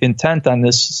so intent on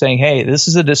this, saying, hey, this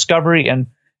is a discovery, and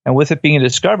with it being a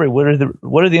discovery, what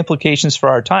are the implications for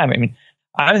our time? I mean,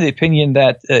 I'm of the opinion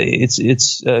that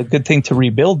it's a good thing to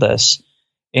rebuild this,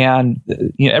 and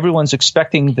everyone's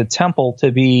expecting the temple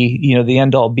to be the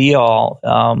end all be all,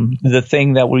 the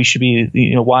thing that we should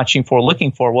be watching for,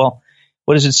 looking for. Well,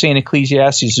 what does it say in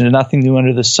Ecclesiastes? There's nothing new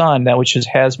under the sun. That which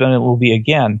has been, it will be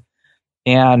again.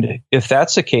 And if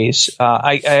that's the case,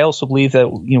 I also believe that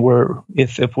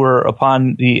if we're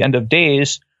upon the end of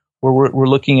days, where we're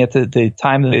looking at the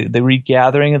time of the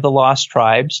regathering of the lost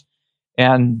tribes,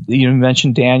 and you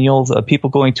mentioned Daniel, the people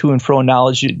going to and fro,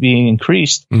 knowledge being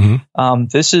increased.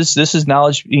 This is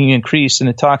knowledge being increased, and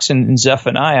it talks in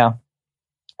Zephaniah,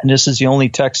 and this is the only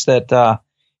text that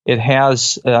it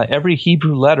has every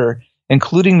Hebrew letter,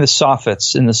 including the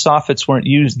sophets, and the sophets weren't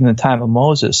used in the time of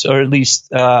Moses, or at least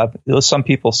some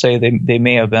people say they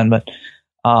may have been, but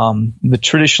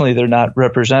traditionally they're not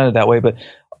represented that way. But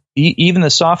even the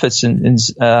sophets,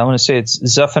 I want to say it's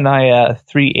Zephaniah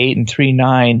 3:8 and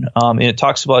 3:9, and it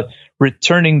talks about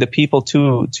returning the people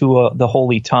to the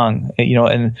holy tongue,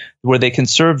 and where they can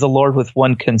serve the Lord with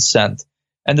one consent.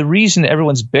 And the reason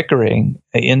everyone's bickering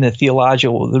in the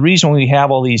theological, the reason we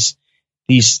have all these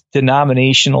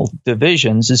denominational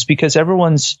divisions is because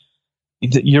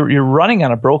you're running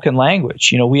on a broken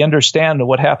language. We understand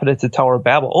what happened at the Tower of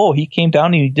Babel. Oh, he came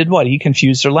down and he did what? He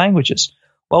confused their languages.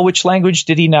 Well, which language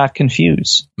did he not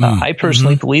confuse? I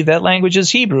personally believe that language is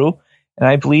Hebrew, and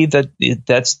I believe that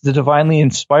that's the divinely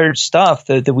inspired stuff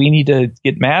that we need to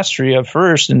get mastery of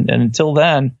first. And until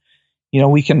then,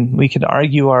 we can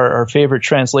argue our favorite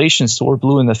translations till we're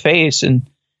blue in the face, and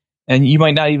you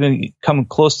might not even come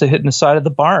close to hitting the side of the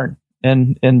barn.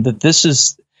 And this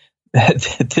is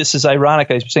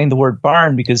ironic. I'm saying the word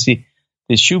barn because the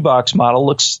shoebox model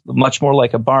looks much more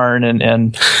like a barn,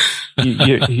 and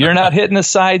you're not hitting the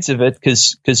sides of it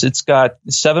because it's got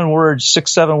 7 words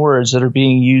that are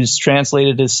being used,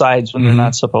 translated as sides when they're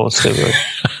not supposed to.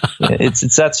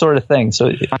 It's that sort of thing.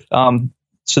 So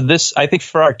this, I think,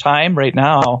 for our time right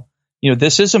now,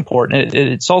 this is important.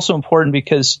 It's also important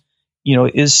because,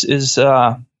 is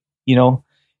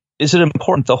it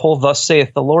important, the whole "thus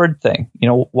saith the Lord" thing?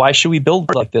 Why should we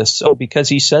build like this? Oh, because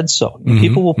he said so.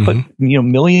 People will put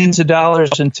millions of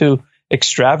dollars into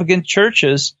extravagant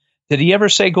churches. Did he ever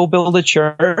say go build a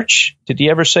church? Did he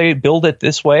ever say build it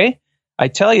this way? I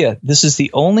tell you, this is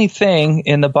the only thing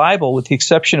in the Bible, with the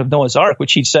exception of Noah's Ark,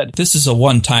 which he said, this is a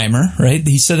one-timer, right?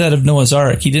 He said that of Noah's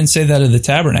Ark. He didn't say that of the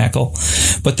tabernacle.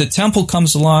 But the temple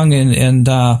comes along and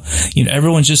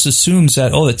everyone just assumes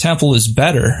that, the temple is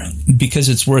better because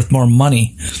it's worth more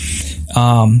money.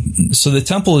 So the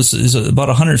temple is about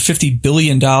 $150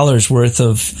 billion worth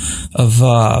of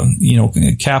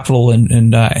capital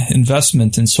and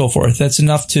investment and so forth. That's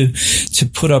enough to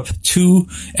put up 2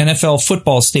 NFL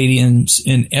football stadiums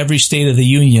in every state of the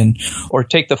union, or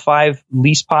take the 5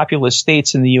 least populous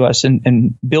states in the U.S.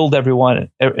 and build every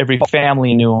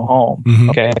family a new home.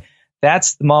 Okay,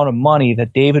 that's the amount of money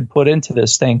that David put into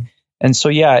this thing. And so,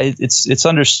 it's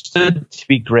understood to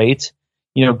be great.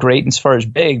 Great as far as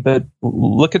big, but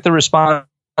look at the response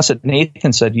that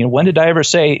Nathan said. When did I ever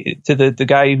say to the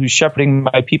guy who's shepherding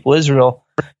my people Israel,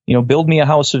 build me a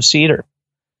house of cedar?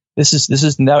 This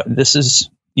is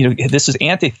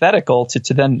antithetical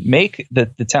to then make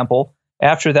the temple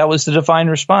after that was the divine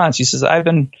response. He says, I've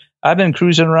been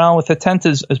cruising around with a tent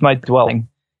as my dwelling.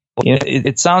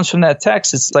 It sounds from that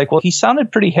text, it's like, well, he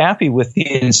sounded pretty happy with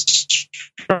the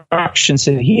instructions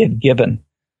that he had given.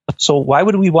 So why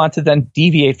would we want to then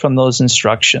deviate from those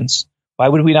instructions? Why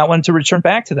would we not want to return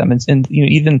back to them? And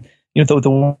even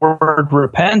the word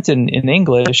repent in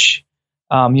English,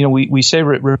 we say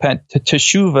repent.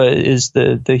 Teshuva is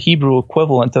the Hebrew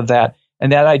equivalent of that.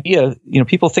 And that idea,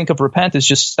 people think of repent as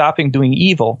just stopping doing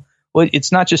evil. Well,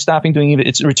 it's not just stopping doing evil.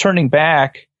 It's returning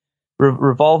back,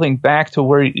 revolving back to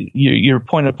where your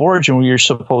point of origin, where you're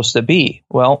supposed to be.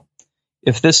 Well,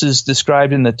 if this is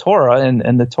described in the Torah,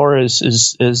 and the Torah is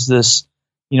this,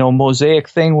 Mosaic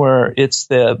thing where it's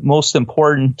the most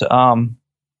important,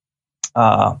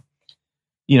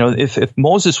 if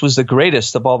Moses was the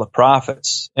greatest of all the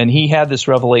prophets and he had this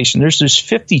revelation, there's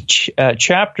 50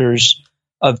 chapters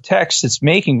of text that's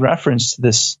making reference to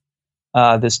this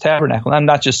tabernacle. And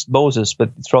not just Moses, but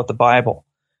throughout the Bible.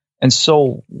 And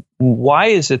so why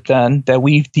is it then that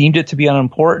we've deemed it to be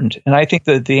unimportant? And I think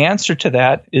that the answer to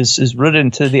that is rooted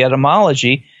into the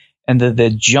etymology and the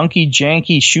junky,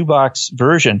 janky shoebox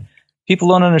version. People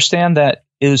don't understand that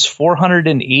it was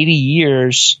 480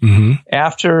 years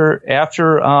after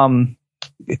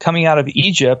coming out of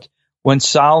Egypt when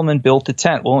Solomon built the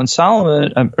tent. Well,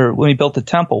 when he built the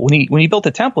temple, when he built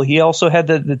the temple, he also had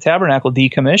the tabernacle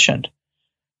decommissioned,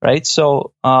 right?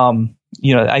 So,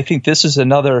 I think this is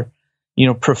another,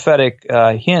 prophetic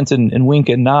hint and wink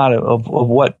and nod of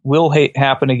what will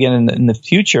happen again in the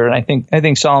future. And I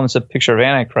think Solomon's a picture of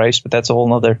Antichrist, but that's a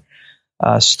whole other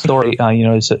story.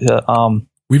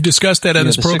 We've discussed that on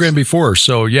this program before,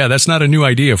 so yeah, that's not a new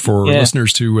idea for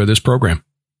listeners to this program.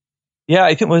 Yeah,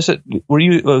 I think were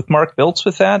you with Mark Biltz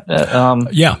with that?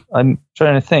 Yeah, I'm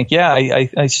trying to think. Yeah,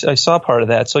 I saw part of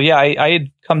that. So yeah, I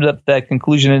had come to that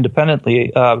conclusion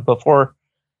independently before.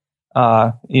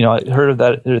 I heard of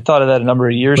that, or thought of that a number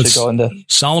of years ago. And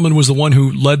Solomon was the one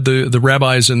who led the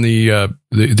rabbis and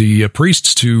the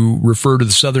priests to refer to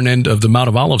the southern end of the Mount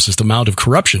of Olives as the Mount of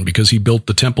Corruption, because he built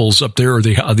the temples up there, or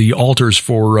the altars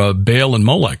for Baal and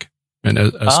Molech and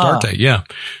Astarte. Yeah,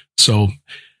 so.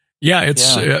 Yeah,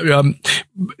 it's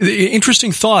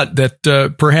interesting thought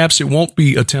that perhaps it won't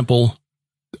be a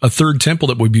third temple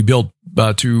that would be built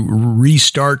to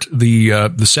restart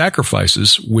the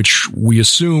sacrifices, which we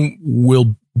assume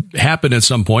will happen at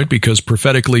some point, because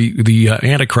prophetically the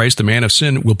Antichrist, the man of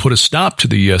sin, will put a stop to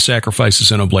the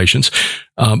sacrifices and oblations.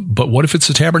 But what if it's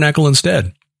a tabernacle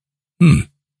instead?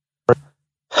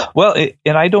 Well,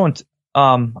 and I don't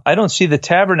see the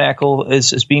tabernacle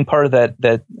as being part of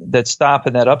that stop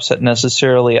and that upset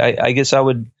necessarily. I guess I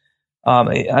would, I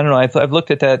don't know. I've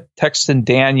looked at that text in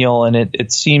Daniel, and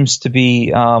it seems to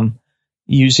be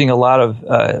using a lot of,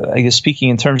 I guess, speaking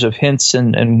in terms of hints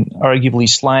and arguably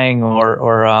slang,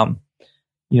 or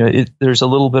there's a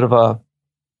little bit of a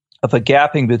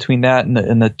gapping between that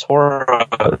and the Torah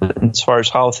as far as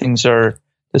how things are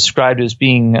described as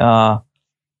being at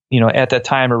that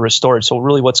time are restored. So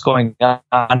really what's going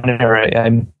on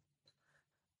there,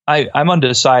 I'm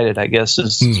undecided, I guess,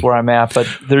 is where I'm at. But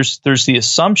there's the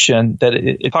assumption that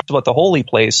it talks about the holy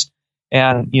place.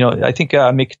 And, I think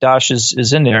Mikdash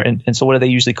is in there. And so what do they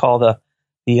usually call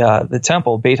the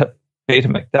temple? Beit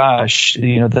HaMikdash,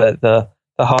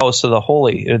 the house of the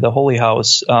holy, or the holy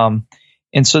house. And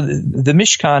so the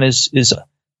Mishkan is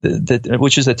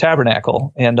which is a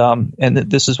tabernacle, and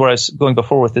this is where I was going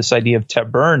before with this idea of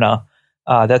taberna.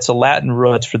 That's a Latin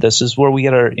root for this. Is where we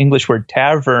get our English word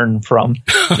tavern from,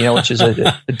 which is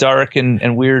a dark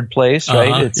and weird place,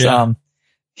 right? It's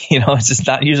it's just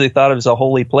not usually thought of as a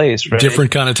holy place, right?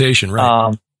 Different connotation,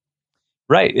 right?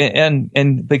 Right,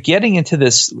 but getting into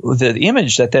the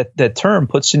image that term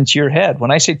puts into your head. When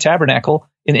I say tabernacle,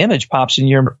 an image pops in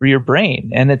your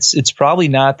brain, and it's probably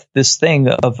not this thing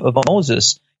of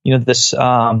Moses. This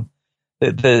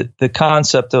the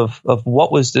concept of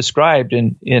what was described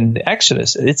in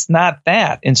Exodus. It's not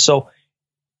that. And so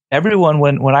everyone,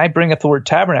 when I bring up the word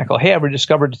tabernacle, hey, I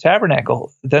rediscovered the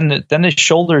tabernacle, then the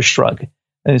shoulders shrug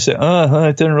and they say,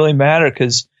 it didn't really matter,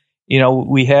 because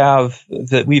we've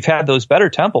had those better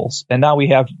temples, and now we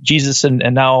have Jesus, and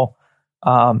now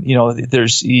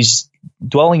he's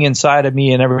dwelling inside of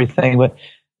me and everything. But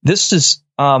this is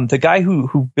the guy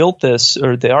who built this,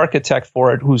 or the architect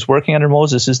for it, who's working under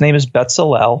Moses. His name is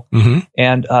Bezalel,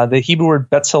 and the Hebrew word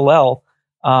Bezalel,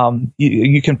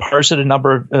 you can parse it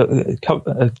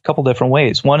a couple different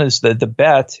ways. One is the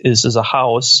bet is a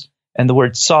house, and the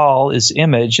word Sal is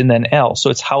image, and then El, so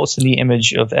it's house in the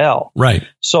image of El. Right.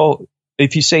 So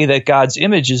if you say that God's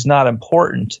image is not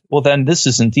important, well, then this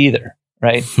isn't either,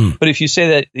 right? But if you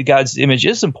say that God's image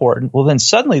is important, well, then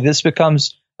suddenly this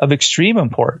becomes of extreme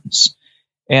importance.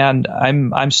 And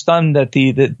I'm stunned that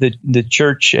the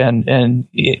church and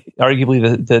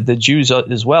arguably the Jews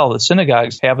as well, the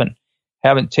synagogues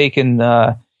haven't taken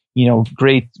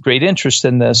great interest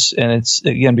in this. And it's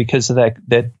again because of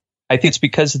that I think it's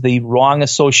because the wrong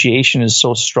association is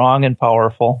so strong and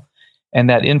powerful, and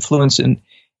that influence and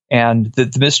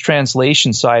the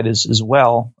mistranslation side is as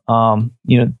well.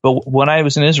 But when I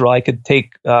was in Israel, I could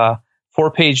take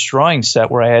 4-page drawing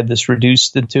set where I had this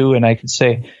reduced into, and I could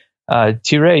say, Tire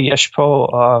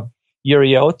Yeshpo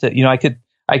Yeriot.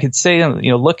 I could say,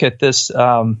 look at this. These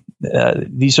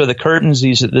are the curtains.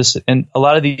 These are this, and a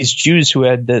lot of these Jews who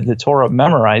had the Torah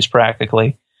memorized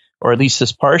practically, or at least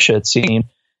this parsha, it seemed,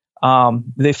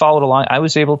 they followed along. I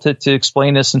was able to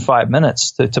explain this in 5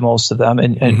 minutes to most of them,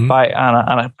 and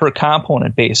on a per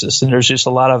component basis. And there's just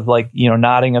a lot of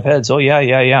nodding of heads. Oh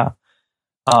yeah.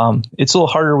 It's a little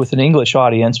harder with an English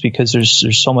audience because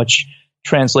there's so much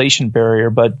translation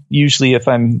barrier, but usually if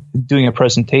I'm doing a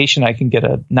presentation, I can get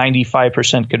a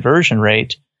 95% conversion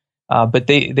rate. But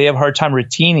they have a hard time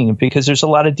retaining because there's a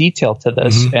lot of detail to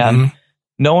this, and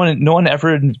no one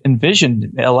ever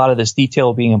envisioned a lot of this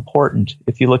detail being important.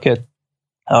 If you look at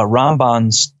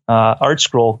Ramban's art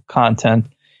scroll content,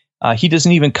 he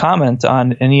doesn't even comment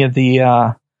on any of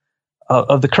the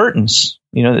curtains.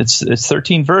 It's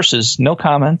 13 verses, no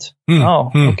comment.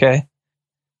 Okay.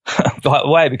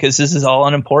 Why? Because this is all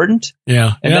unimportant.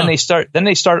 Yeah. And then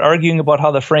they start arguing about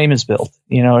how the frame is built,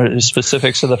 the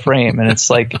specifics of the frame. And it's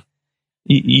like,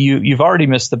 you've already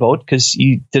missed the boat because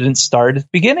you didn't start at the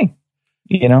beginning,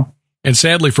 And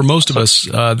sadly, for most of us,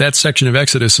 that section of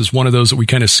Exodus is one of those that we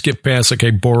kind of skip past. Okay,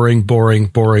 boring.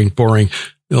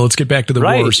 Let's get back to the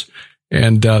wars.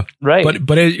 And right,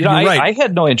 but you're right. I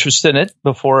had no interest in it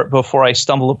before I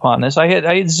stumbled upon this. I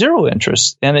had zero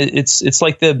interest, and it's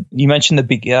like you mentioned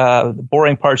the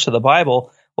boring parts of the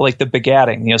Bible, like the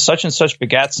begatting. Such and such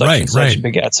begat such and such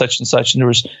begat such and such,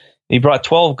 and he brought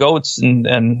 12 goats and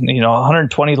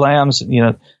 120 lambs.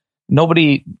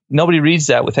 Nobody reads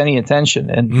that with any intention,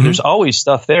 and there's always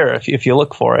stuff there if you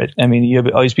look for it. I mean,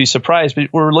 you'll always be surprised, but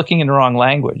we're looking in the wrong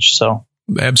language, so.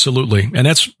 Absolutely. And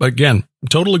that's, again,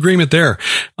 total agreement there.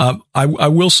 I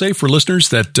will say for listeners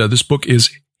that this book is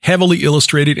heavily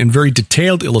illustrated in very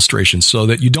detailed illustrations so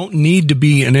that you don't need to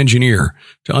be an engineer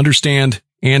to understand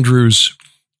Andrew's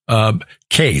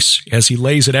case as he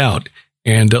lays it out,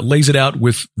 and lays it out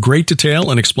with great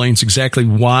detail and explains exactly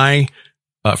why,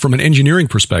 from an engineering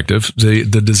perspective, the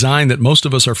design that most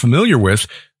of us are familiar with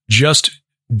just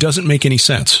doesn't make any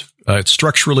sense. It's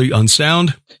structurally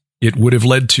unsound. It would have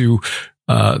led to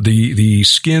the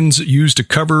skins used to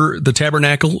cover the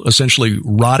tabernacle essentially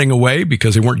rotting away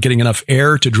because they weren't getting enough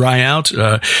air to dry out.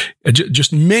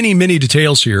 Just many, many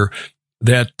details here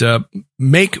that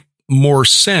make more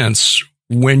sense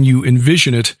when you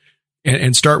envision it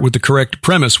and start with the correct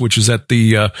premise, which is that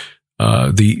the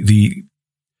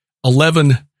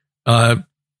 11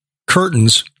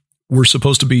 curtains were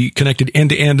supposed to be connected end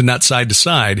to end and not side to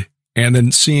side, and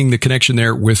then seeing the connection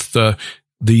there with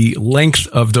the length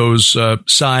of those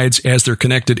sides as they're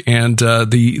connected, and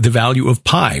the value of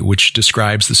pi, which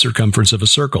describes the circumference of a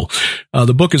circle.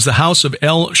 The book is The House of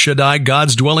El Shaddai,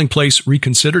 God's Dwelling Place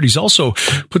Reconsidered. He's also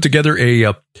put together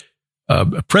a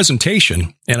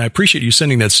presentation, and I appreciate you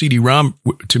sending that CD-ROM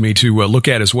to me to look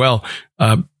at as well,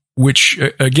 which,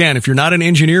 again, if you're not an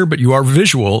engineer but you are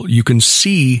visual, you can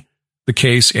see the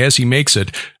case as he makes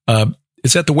it.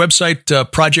 It's at the website,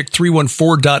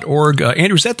 project314.org.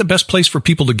 Andrew, is that the best place for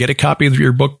people to get a copy of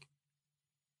your book?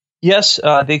 Yes,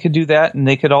 they could do that, and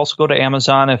they could also go to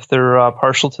Amazon if they're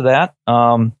partial to that.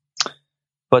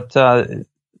 But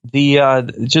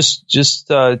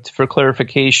for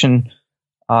clarification,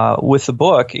 with the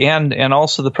book and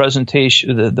also the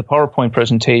presentation, the PowerPoint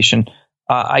presentation,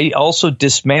 I also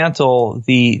dismantle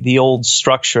the old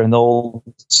structure and the old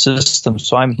system.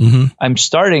 So I'm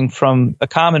starting from a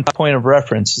common point of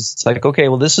reference. It's like, okay,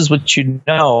 well, this is what you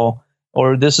know,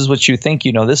 or this is what you think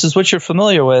you know. This is what you're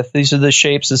familiar with. These are the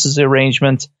shapes. This is the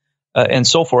arrangement, and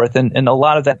so forth. And a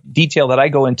lot of that detail that I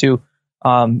go into,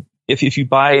 if you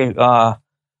buy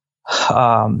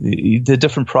the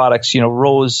different products,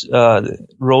 Rose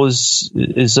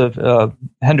is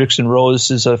Hendricks and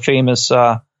Rose is a famous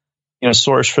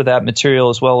source for that material,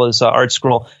 as well as Art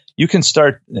Scroll. You can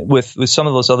start with some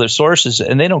of those other sources,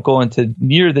 and they don't go into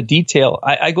near the detail.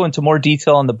 I go into more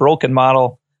detail on the broken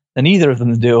model than either of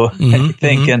them do, I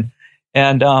think.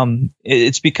 And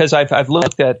it's because I've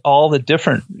looked at all the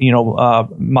different,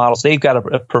 models. They've got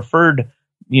a preferred,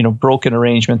 broken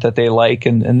arrangement that they like,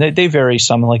 and they vary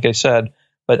some, like I said.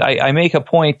 But I make a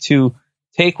point to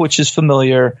take which is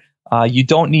familiar, You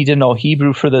don't need to know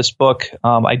Hebrew for this book.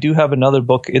 I do have another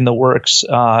book in the works,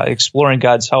 Exploring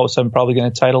God's House. I'm probably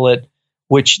going to title it,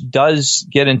 which does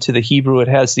get into the Hebrew. It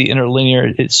has the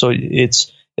interlinear, so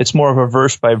it's more of a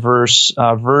verse by verse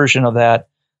version of that.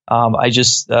 I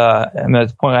just am at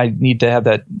the point I need to have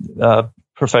that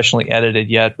professionally edited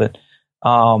yet, but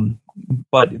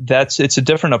it's a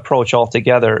different approach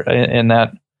altogether. In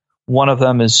that one of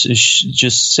them is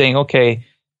just saying, okay,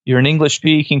 you're an English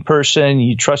speaking person,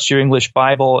 you trust your English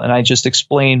Bible, and I just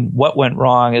explain what went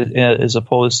wrong as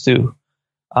opposed to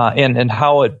and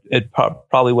how it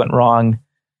probably went wrong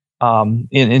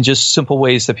in just simple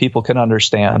ways that people can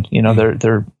understand. You know,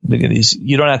 they're these.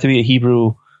 You don't have to be a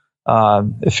Hebrew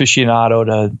aficionado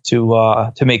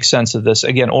to make sense of this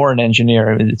again, or an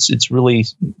engineer. It's really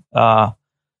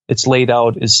it's laid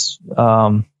out as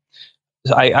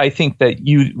I think that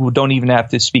you don't even have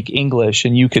to speak English,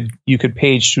 and you could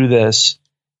page through this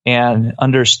and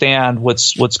understand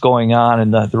what's going on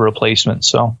in the replacement.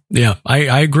 So yeah,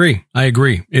 I agree.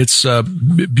 It's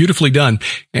beautifully done,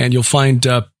 and you'll find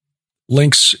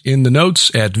links in the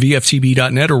notes at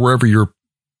vftb.net or wherever you're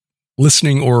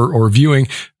listening or viewing.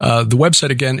 The website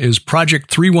again is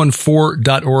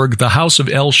project314.org, the House of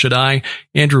El Shaddai.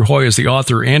 Andrew Hoy is the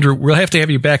author. Andrew, we'll have to have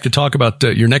you back to talk about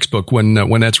your next book when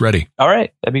that's ready. All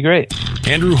right. That'd be great.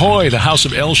 Andrew Hoy, the House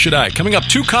of El Shaddai. Coming up,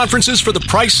 2 conferences for the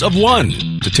price of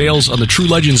 1. Details on the True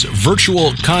Legends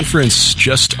virtual conference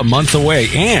just a month away,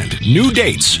 and new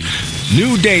dates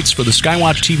for the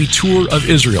Skywatch TV Tour of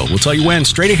Israel. We'll tell you when,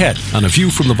 straight ahead on A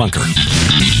View from the Bunker.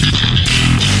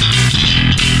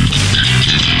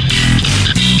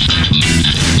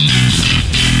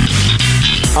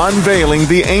 Unveiling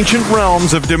the ancient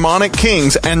realms of demonic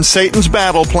kings and Satan's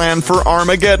battle plan for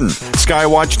Armageddon.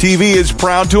 Skywatch TV is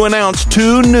proud to announce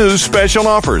 2 new special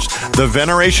offers. The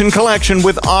Veneration Collection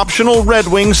with optional Red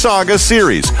Wing Saga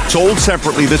series. Sold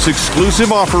separately, this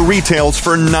exclusive offer retails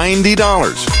for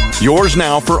 $90. Yours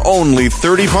now for only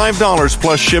 $35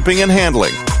 plus shipping and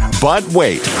handling. But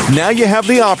wait, now you have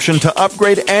the option to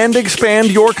upgrade and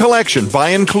expand your collection by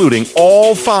including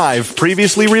all 5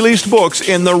 previously released books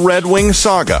in the Red Wing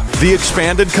Saga. The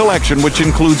expanded collection, which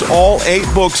includes all 8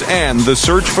 books and the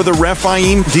Search for the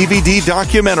Rephaim DVD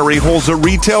documentary, holds a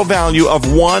retail value of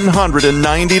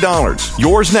 $190.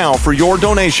 Yours now for your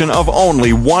donation of only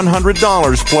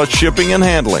 $100 plus shipping and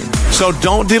handling. So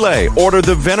don't delay. Order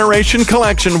the Veneration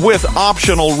Collection with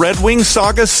optional Red Wing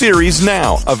Saga series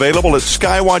now. Available at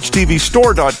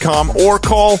skywatchtvstore.com or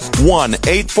call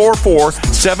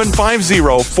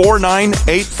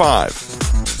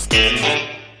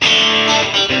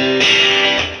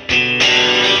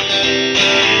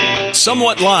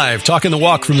Somewhat live, talking the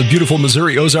walk from the beautiful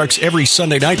Missouri Ozarks every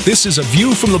Sunday night. This is A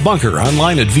View from the Bunker,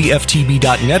 online at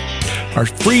vftb.net. Our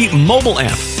free mobile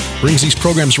app brings these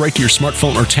programs right to your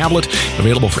smartphone or tablet,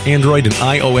 available for Android and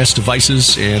iOS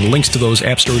devices, and links to those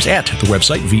app stores at the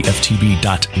website,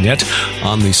 vftb.net.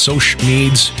 On the social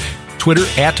needs, Twitter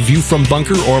at View from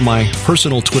Bunker, or my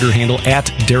personal Twitter handle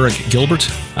at Derek Gilbert.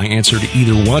 I answer to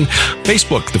either one.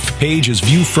 Facebook, the page is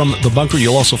View from the Bunker.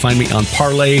 You'll also find me on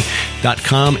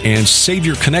parlay.com and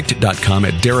saviorconnect.com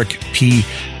at Derek P.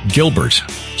 Gilbert.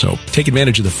 So take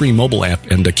advantage of the free mobile app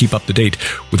and keep up to date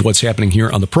with what's happening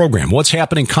here on the program. What's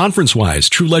happening conference-wise?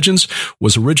 True Legends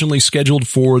was originally scheduled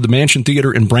for the Mansion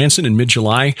Theater in Branson in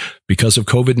mid-July. Because of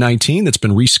COVID-19, that's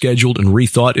been rescheduled and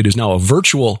rethought. It is now a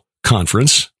virtual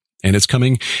conference, and it's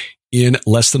coming in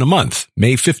less than a month.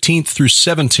 May 15th through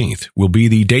 17th will be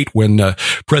the date when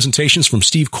presentations from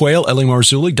Steve Quayle, Ellie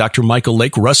Marzulli, Dr. Michael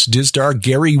Lake, Russ Dizdar,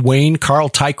 Gary Wayne, Carl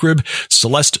Tykrib,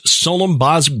 Celeste Solom,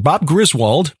 Bob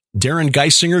Griswold, Darren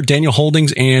Geisinger, Daniel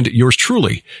Holdings, and yours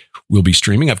truly will be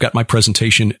streaming. I've got my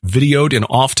presentation videoed and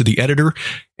off to the editor,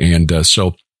 and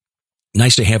so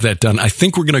nice to have that done. I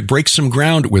think we're going to break some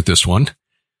ground with this one.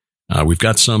 We've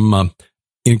got some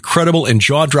incredible and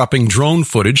jaw-dropping drone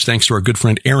footage, thanks to our good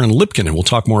friend Aaron Lipkin, and we'll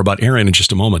talk more about Aaron in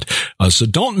just a moment. So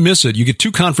don't miss it. You get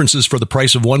 2 conferences for the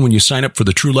price of 1 when you sign up for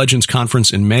the True Legends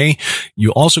Conference in May.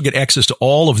 You also get access to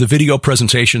all of the video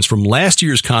presentations from last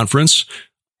year's conference,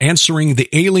 answering the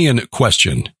alien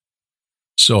question.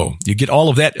 So you get all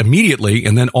of that immediately,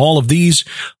 and then all of these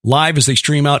live as they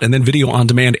stream out, and then video on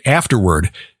demand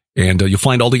afterward. And you'll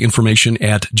find all the information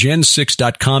at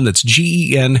gen6.com. That's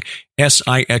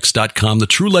GENSIX.com. The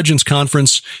True Legends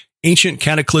Conference, Ancient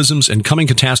Cataclysms and Coming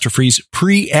Catastrophes,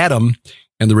 Pre-Adam,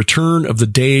 and the Return of the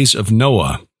Days of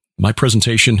Noah. My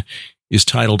presentation is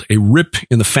titled A Rip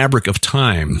in the Fabric of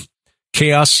Time,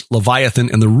 Chaos, Leviathan,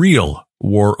 and the Real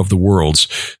War of the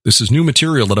Worlds. This is new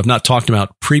material that I've not talked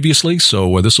about previously,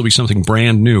 so this will be something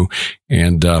brand new.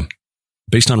 And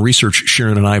based on research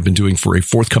Sharon and I have been doing for a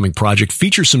forthcoming project,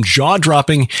 features some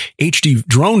jaw-dropping HD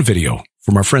drone video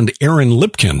from our friend Aaron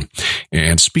Lipkin.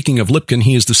 And speaking of Lipkin,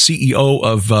 he is the CEO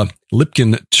of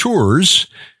Lipkin Tours.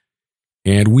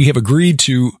 And we have agreed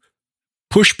to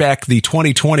push back the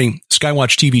 2020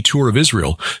 Skywatch TV Tour of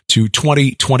Israel to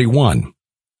 2021.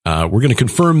 We're going to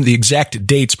confirm the exact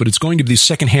dates, but it's going to be the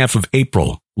second half of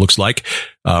April, looks like,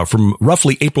 from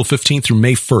roughly April 15th through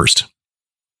May 1st.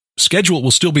 Schedule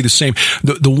will still be the same.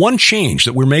 The one change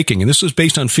that we're making, and this is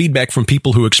based on feedback from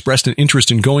people who expressed an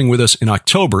interest in going with us in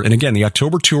October. And again, the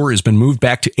October tour has been moved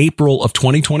back to April of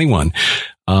 2021.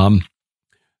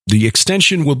 The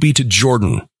extension will be to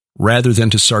Jordan rather than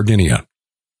to Sardinia.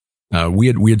 We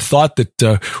had thought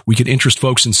that we could interest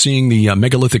folks in seeing the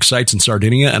megalithic sites in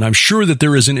Sardinia, and I'm sure that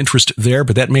there is an interest there,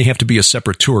 but that may have to be a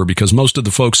separate tour because most of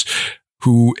the folks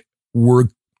who were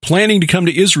planning to come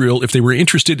to Israel, if they were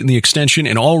interested in the extension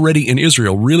and already in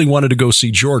Israel, really wanted to go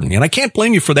see Jordan. And I can't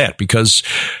blame you for that because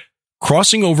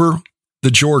crossing over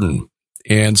the Jordan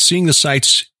and seeing the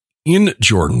sites in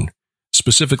Jordan,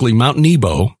 specifically Mount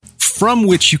Nebo, from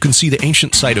which you can see the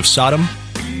ancient site of Sodom,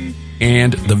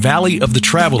 and the Valley of the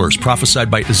Travelers prophesied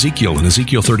by Ezekiel in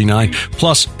Ezekiel 39,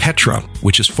 plus Petra,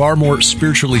 which is far more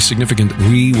spiritually significant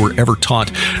than we were ever taught.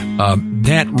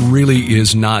 That really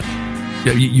is not,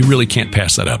 you really can't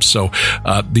pass that up. So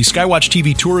the Skywatch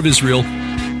TV Tour of Israel,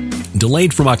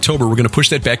 delayed from October, we're going to push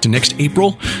that back to next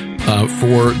April.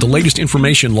 For the latest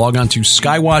information, log on to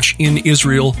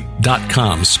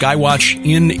skywatchinisrael.com,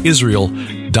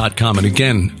 skywatchinisrael.com. And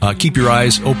again, keep your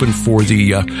eyes open for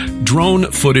the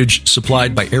drone footage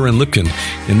supplied by Aaron Lipkin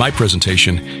in my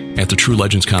presentation at the True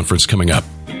Legends Conference coming up.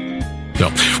 So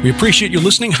we appreciate you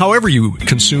listening. However you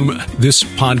consume this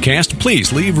podcast,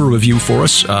 please leave a review for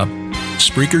us.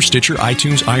 Spreaker, Stitcher,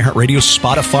 iTunes, iHeartRadio,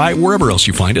 Spotify, wherever else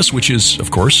you find us, which is, of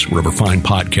course, wherever fine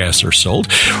podcasts are sold.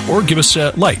 Or give us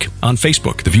a like on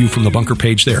Facebook, the View from the Bunker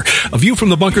page there. A View from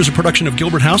the Bunker is a production of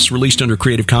Gilbert House, released under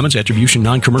Creative Commons Attribution,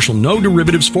 Non-Commercial, No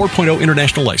Derivatives 4.0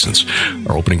 International License.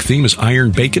 Our opening theme is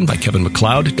Iron Bacon by Kevin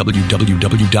MacLeod,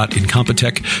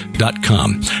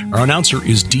 www.incompetech.com. Our announcer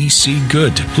is DC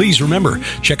Good. Please remember,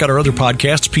 check out our other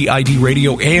podcasts, PID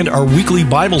Radio, and our weekly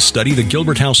Bible study, the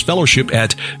Gilbert House Fellowship,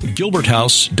 at gilberthouse.org.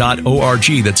 That's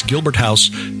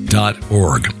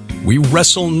gilberthouse.org. We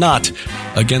wrestle not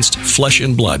against flesh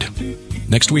and blood.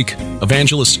 Next week,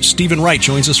 evangelist Stephen Wright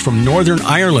joins us from Northern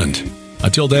Ireland.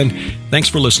 Until then, thanks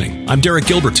for listening. I'm Derek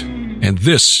Gilbert, and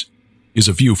this is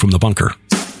A View from the Bunker.